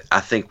fact that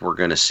I think we're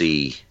going to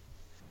see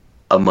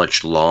a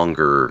much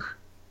longer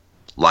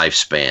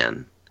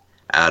lifespan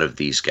out of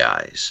these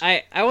guys.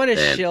 I want to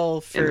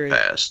shill for in the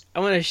past. I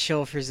want to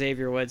shill for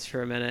Xavier Woods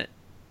for a minute.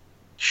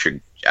 Sure,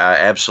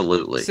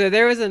 absolutely. So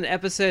there was an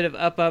episode of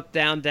Up Up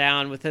Down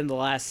Down within the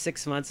last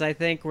 6 months, I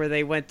think, where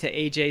they went to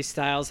AJ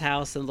Styles'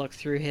 house and looked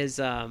through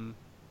his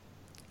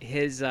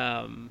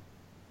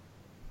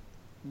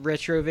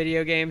retro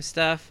video game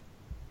stuff,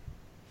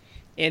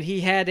 and he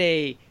had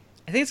I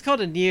think it's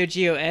called a Neo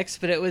Geo X,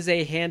 but it was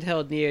a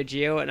handheld Neo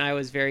Geo, and I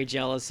was very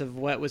jealous of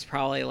what was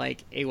probably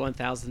like a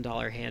 $1,000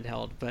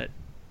 handheld. But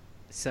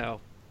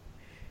so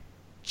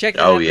check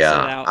that episode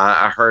out.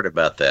 I heard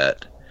about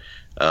that.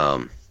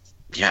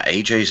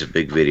 AJ's a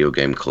big video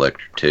game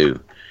collector too,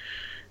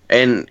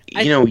 and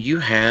you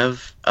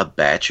have a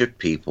batch of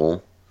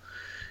people.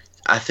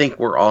 I think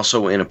we're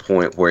also in a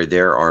point where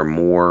there are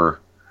more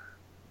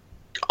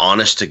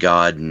honest to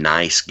God,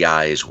 nice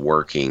guys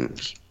working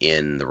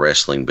in the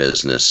wrestling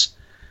business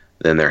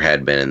than there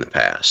had been in the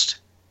past.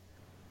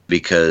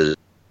 Because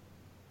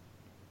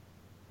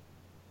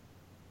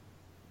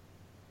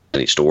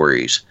many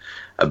stories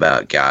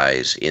about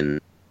guys in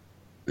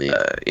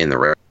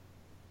the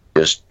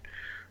just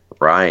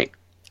rank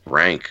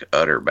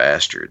utter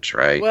bastards,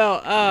 right?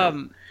 Well,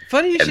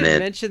 funny you should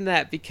mention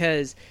that,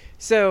 because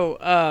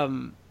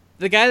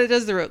the guy that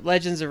does the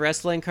Legends of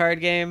Wrestling card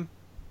game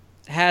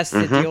has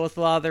to deal with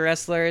a lot of the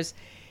wrestlers,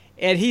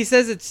 and he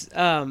says it's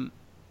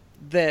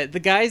the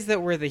guys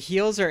that were the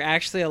heels are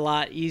actually a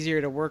lot easier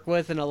to work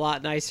with and a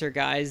lot nicer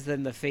guys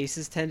than the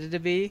faces tended to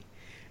be.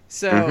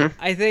 So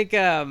I think,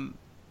 and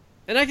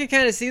I can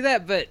kind of see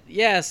that, but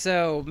yeah,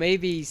 so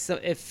maybe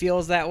it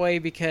feels that way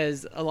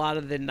because a lot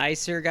of the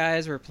nicer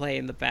guys were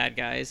playing the bad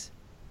guys.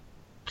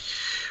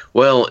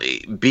 Well,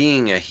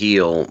 being a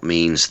heel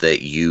means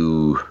that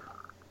you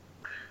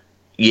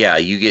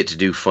get to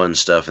do fun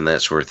stuff and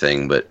that sort of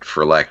thing, but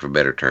for lack of a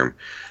better term,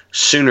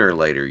 sooner or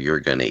later you're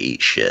going to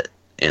eat shit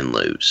and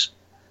lose.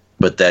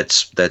 But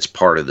that's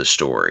part of the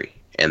story,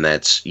 and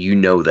that's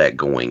that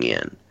going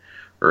in,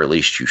 or at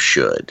least you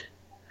should,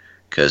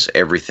 because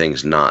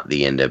everything's not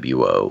the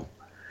NWO,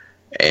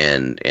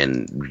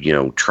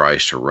 and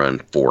tries to run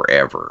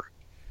forever.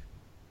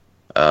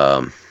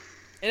 And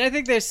I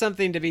think there's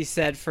something to be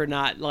said for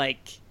not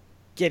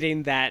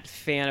getting that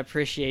fan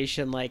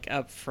appreciation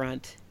up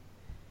front.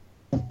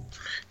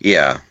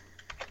 Yeah.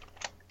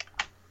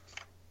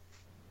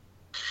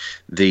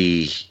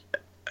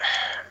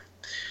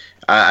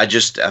 I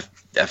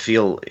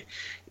feel,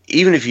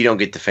 even if you don't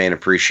get the fan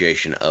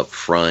appreciation up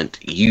front,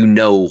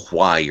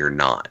 why you're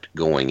not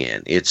going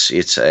in.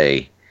 It's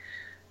a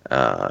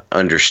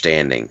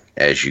understanding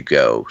as you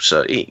go.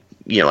 So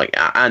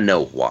I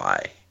know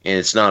why, and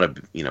it's not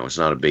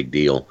a big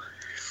deal.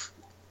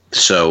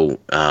 So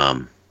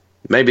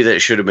maybe that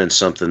should have been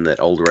something that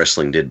old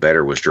wrestling did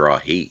better, was draw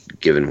heat,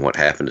 given what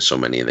happened to so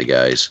many of the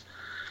guys.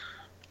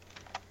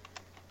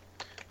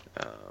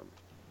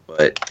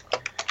 But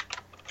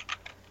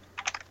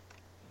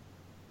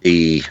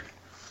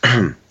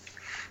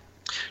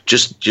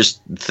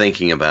just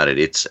thinking about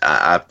it,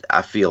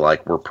 I feel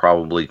like we're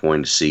probably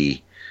going to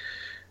see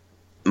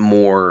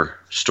more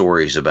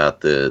stories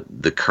about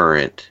the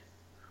current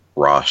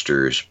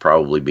rosters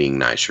probably being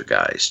nicer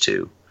guys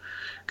too,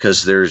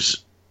 because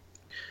there's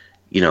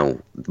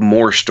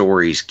more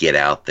stories get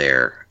out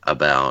there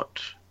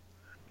about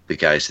the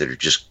guys that are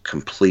just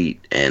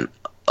complete and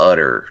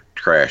utter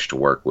trash to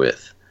work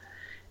with,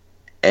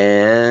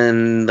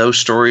 and those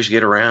stories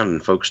get around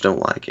and folks don't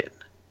like it.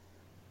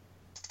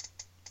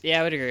 Yeah,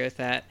 I would agree with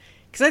that,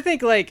 because I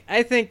think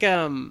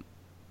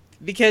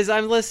because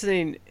I'm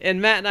listening,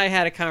 and Matt and I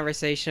had a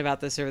conversation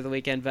about this over the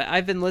weekend, but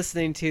I've been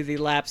listening to the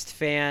Lapsed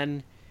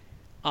Fan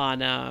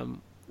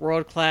on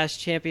World Class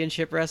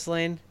Championship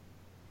Wrestling.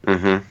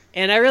 Mm-hmm.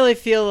 And I really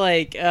feel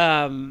like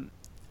a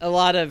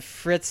lot of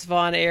Fritz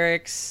von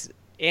Erich's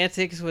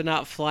antics would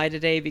not fly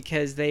today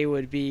because they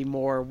would be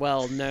more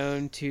well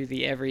known to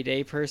the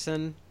everyday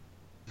person.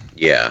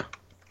 Yeah.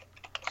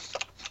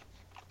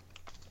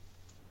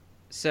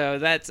 So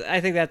I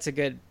think that's a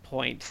good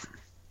point.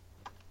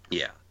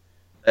 Yeah.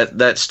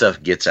 That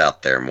stuff gets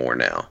out there more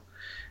now.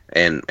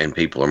 And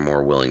people are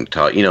more willing to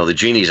talk. The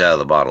genie's out of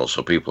the bottle,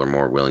 so people are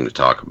more willing to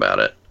talk about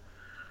it.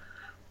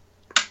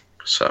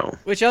 So,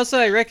 which also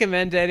I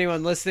recommend to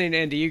anyone listening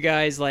and to you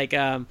guys,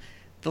 the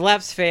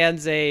Lapsed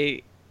Fans,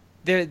 the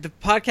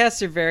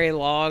podcasts are very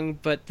long,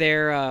 but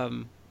they're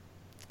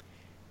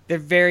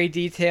very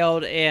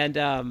detailed,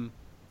 and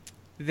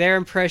their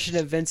impression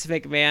of Vince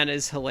McMahon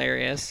is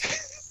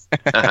hilarious.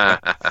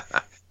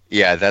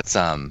 Yeah, that's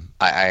I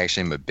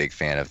actually am a big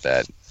fan of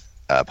that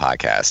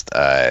podcast.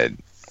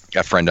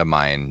 A friend of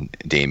mine,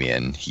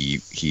 Damien, he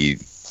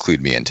clued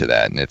me into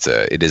that, and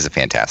it is a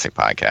fantastic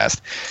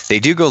podcast. They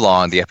do go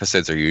long. The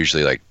episodes are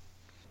usually like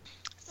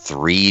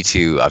 3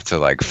 to up to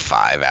like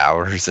 5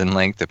 hours in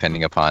length,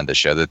 depending upon the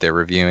show that they're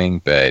reviewing.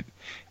 But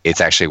it's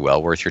actually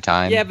well worth your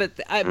time. Yeah, but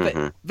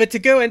to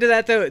go into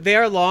that though, they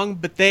are long,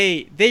 but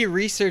they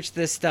research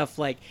this stuff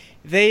like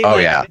they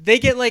they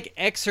get like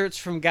excerpts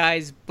from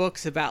guys'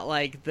 books about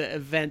like the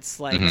events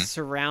like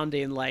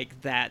surrounding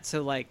like that.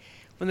 So like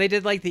when they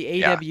did like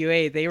the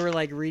AWA, they were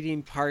like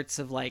reading parts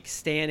of like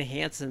Stan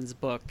Hansen's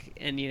book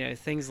and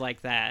things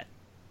like that.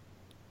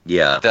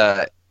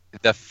 Yeah.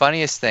 The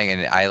funniest thing,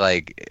 and I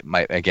like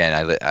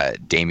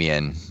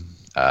Damien,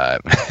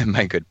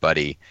 my good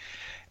buddy.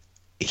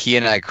 He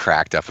and I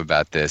cracked up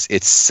about this.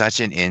 It's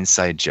such an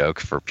inside joke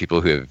for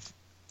people who've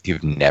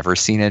never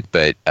seen it.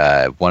 But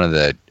one of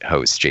the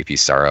hosts, JP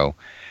Sorrow,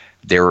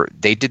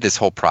 they did this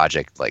whole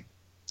project like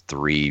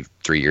 4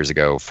 years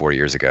ago,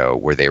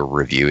 where they were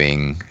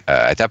reviewing.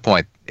 At that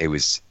point, it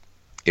was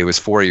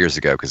 4 years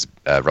ago because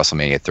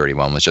WrestleMania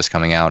 31 was just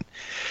coming out.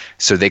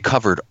 So they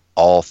covered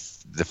all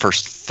the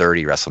first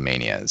 30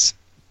 WrestleManias.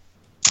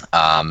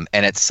 And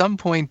at some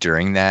point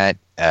during that,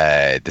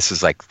 this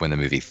was like when the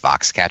movie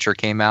Foxcatcher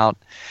came out.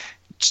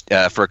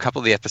 For a couple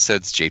of the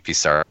episodes, JP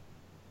Sarr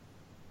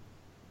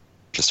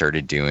just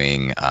started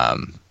doing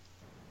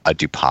a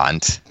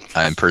DuPont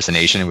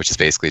impersonation, which is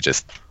basically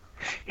just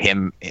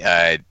him,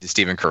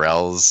 Stephen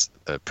Carell's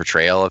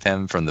portrayal of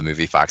him from the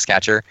movie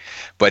Foxcatcher.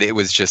 But it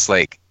was just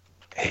like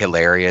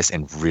hilarious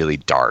and really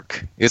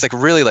dark. It was like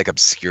really like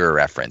obscure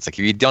reference. Like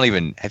if you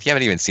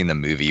haven't even seen the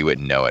movie, you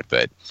wouldn't know it.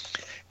 But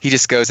he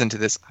just goes into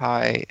this,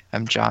 "Hi,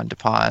 I'm John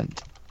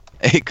DuPont,"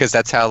 because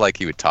that's how like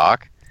he would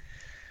talk.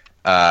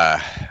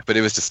 But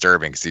it was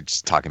disturbing because he's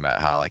just talking about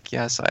how like,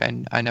 "Yes,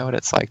 I know what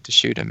it's like to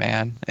shoot a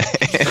man."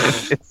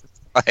 It's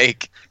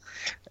like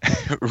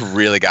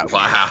really got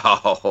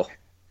weird.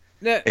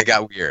 No, it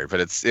got weird, but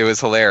it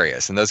was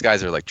hilarious, and those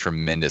guys are like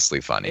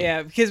tremendously funny.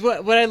 Yeah, because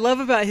what I love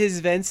about his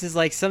events is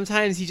like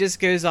sometimes he just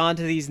goes on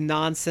to these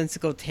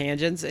nonsensical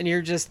tangents, and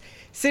you're just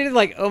sitting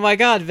like, "Oh my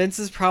god, Vince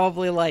has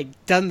probably like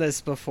done this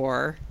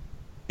before."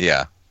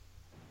 Yeah.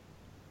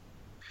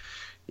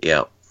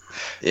 Yeah.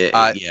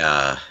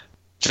 Yeah.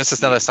 Just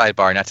another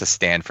sidebar, not to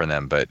stand for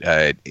them, but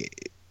I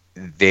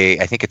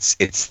think it's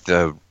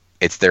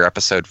their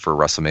episode for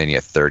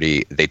WrestleMania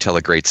 30. They tell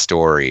a great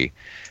story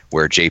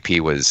where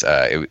JP was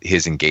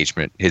his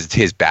engagement,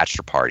 his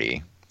bachelor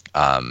party.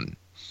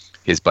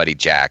 His buddy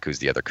Jack, who's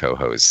the other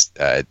co-host,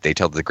 they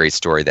tell the great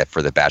story that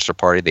for the bachelor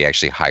party they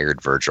actually hired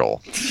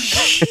Virgil.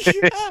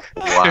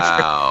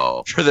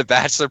 Wow. for the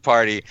bachelor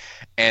party,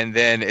 and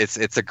then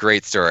it's a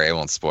great story. I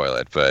won't spoil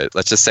it, but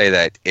let's just say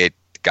that it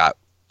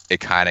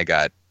kind of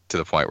got to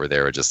the point where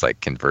they were just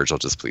like, "Can Virgil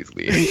just please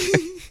leave?"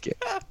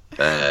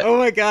 Oh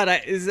my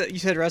god! You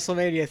said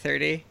WrestleMania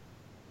 30?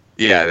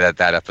 Yeah,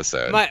 that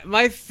episode.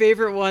 My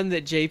favorite one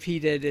that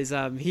JP did is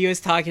he was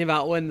talking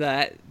about when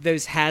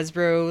those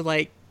Hasbro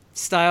like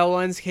style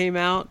ones came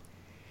out,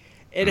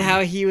 and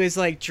how he was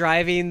like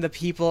driving the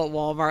people at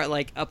Walmart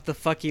like up the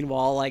fucking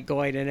wall, like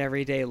going in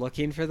every day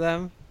looking for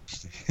them.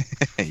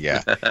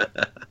 Yeah.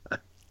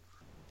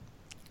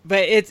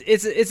 But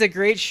it's a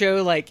great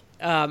show. Like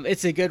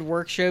it's a good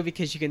work show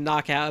because you can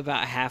knock out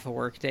about half a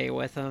work day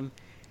with them.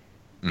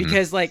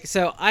 Because like,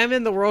 so I'm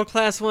in the world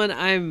class one.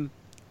 I'm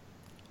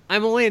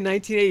only in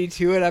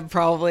 1982, and I'm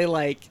probably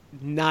like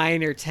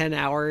 9 or 10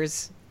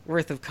 hours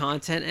worth of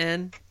content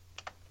in.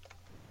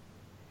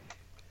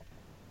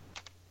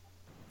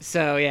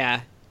 So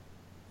yeah,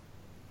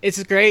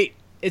 it's great.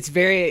 It's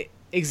very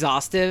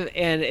exhaustive,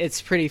 and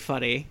it's pretty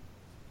funny.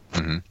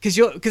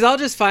 Because I'll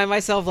just find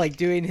myself like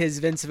doing his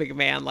Vince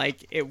McMahon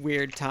like at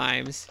weird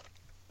times.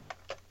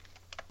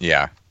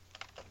 Yeah.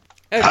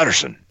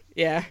 Patterson.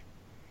 Yeah.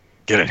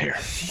 Get in here.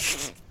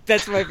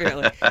 That's my favorite.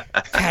 Like,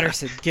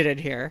 Patterson, get in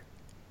here.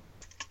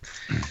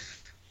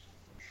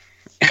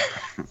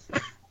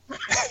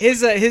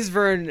 His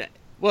Vern.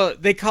 Well,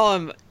 they call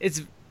him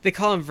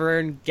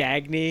Vern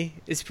Gagne.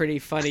 Is pretty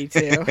funny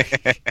too.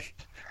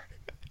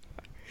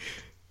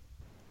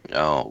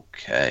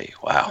 Okay.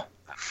 Wow.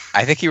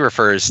 I think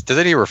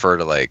doesn't he refer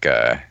to like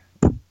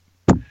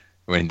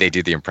when they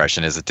do the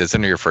impression,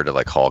 doesn't he refer to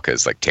like Hulk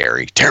as like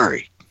Terry?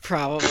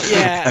 Probably,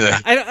 yeah.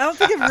 I don't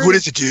think I've heard. What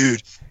is it,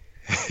 dude?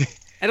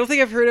 I don't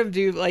think I've heard him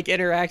do like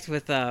interact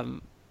with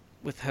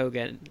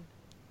Hogan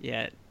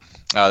yet.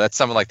 Oh, that's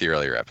some of like the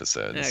earlier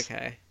episodes.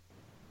 Okay.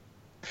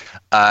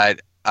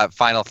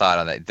 Final thought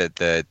on that.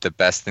 The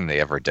best thing they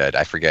ever did.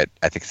 I forget.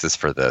 I think this is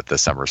for the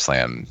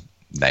SummerSlam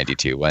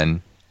 '92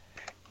 win.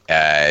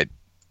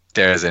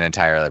 There's an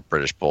entire like,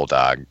 British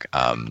Bulldog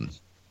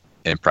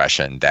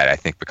impression that I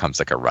think becomes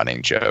like a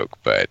running joke,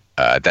 but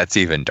that's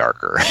even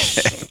darker.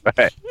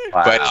 but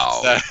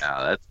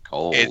That's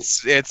cold.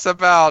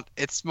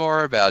 It's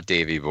more about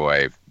Davey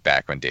Boy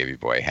back when Davey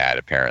Boy had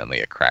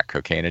apparently a crack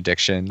cocaine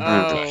addiction.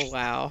 Oh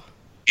wow!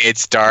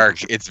 It's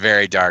dark. It's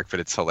very dark, but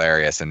it's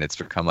hilarious, and it's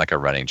become like a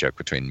running joke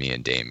between me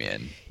and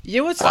Damien.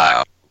 You know what's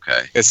Wow.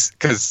 Okay.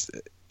 Because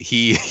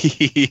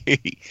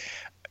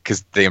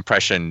because the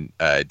impression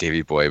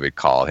Davey Boy would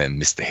call him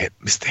Mr.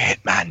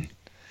 Hitman.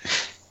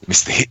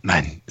 Mr.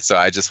 Hitman. So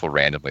I just will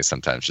randomly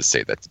sometimes just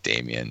say that to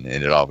Damien,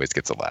 and it always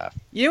gets a laugh.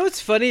 You know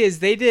what's funny is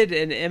they did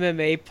an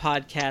MMA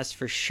podcast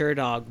for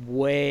Sherdog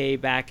way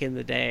back in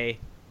the day.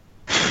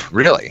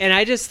 Really? And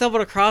I just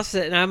stumbled across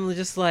it, and I'm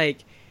just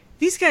like,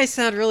 these guys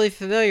sound really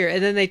familiar.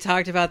 And then they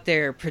talked about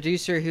their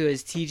producer, who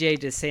is TJ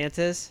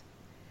DeSantis.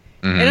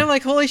 Mm-hmm. And I'm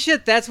like, holy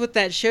shit, that's what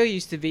that show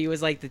used to be,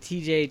 was like the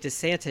TJ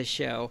DeSantis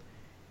show.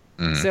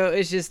 Mm-hmm. So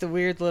it's just a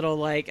weird little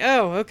like,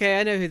 oh, okay,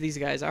 I know who these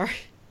guys are.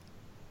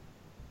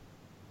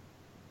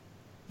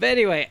 But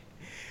anyway,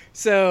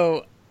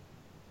 so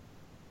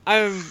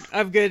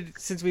I'm good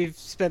since we've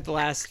spent the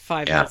last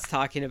 5 minutes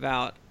talking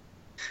about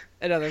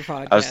another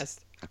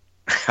podcast.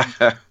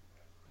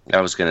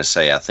 I was going to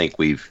say, I think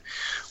we've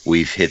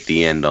hit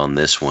the end on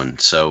this one.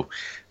 So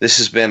this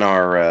has been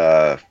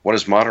our what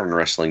does modern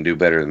wrestling do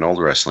better than old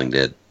wrestling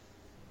did?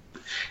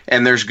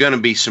 And there's going to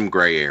be some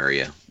gray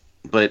area,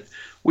 but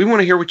we want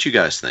to hear what you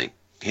guys think.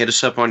 Hit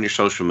us up on your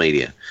social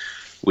media.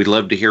 We'd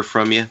love to hear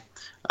from you.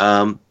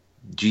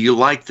 Do you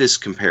like this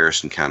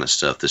comparison kind of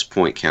stuff, this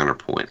point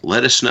counterpoint?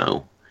 Let us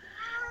know.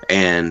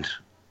 And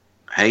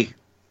hey,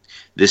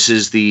 this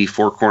is the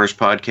Four Corners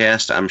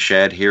Podcast. I'm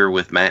Shad here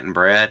with Matt and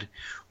Brad.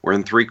 We're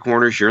in 3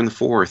 corners. You're in the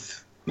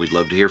 4th. We'd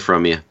love to hear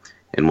from you,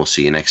 and we'll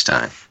see you next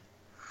time.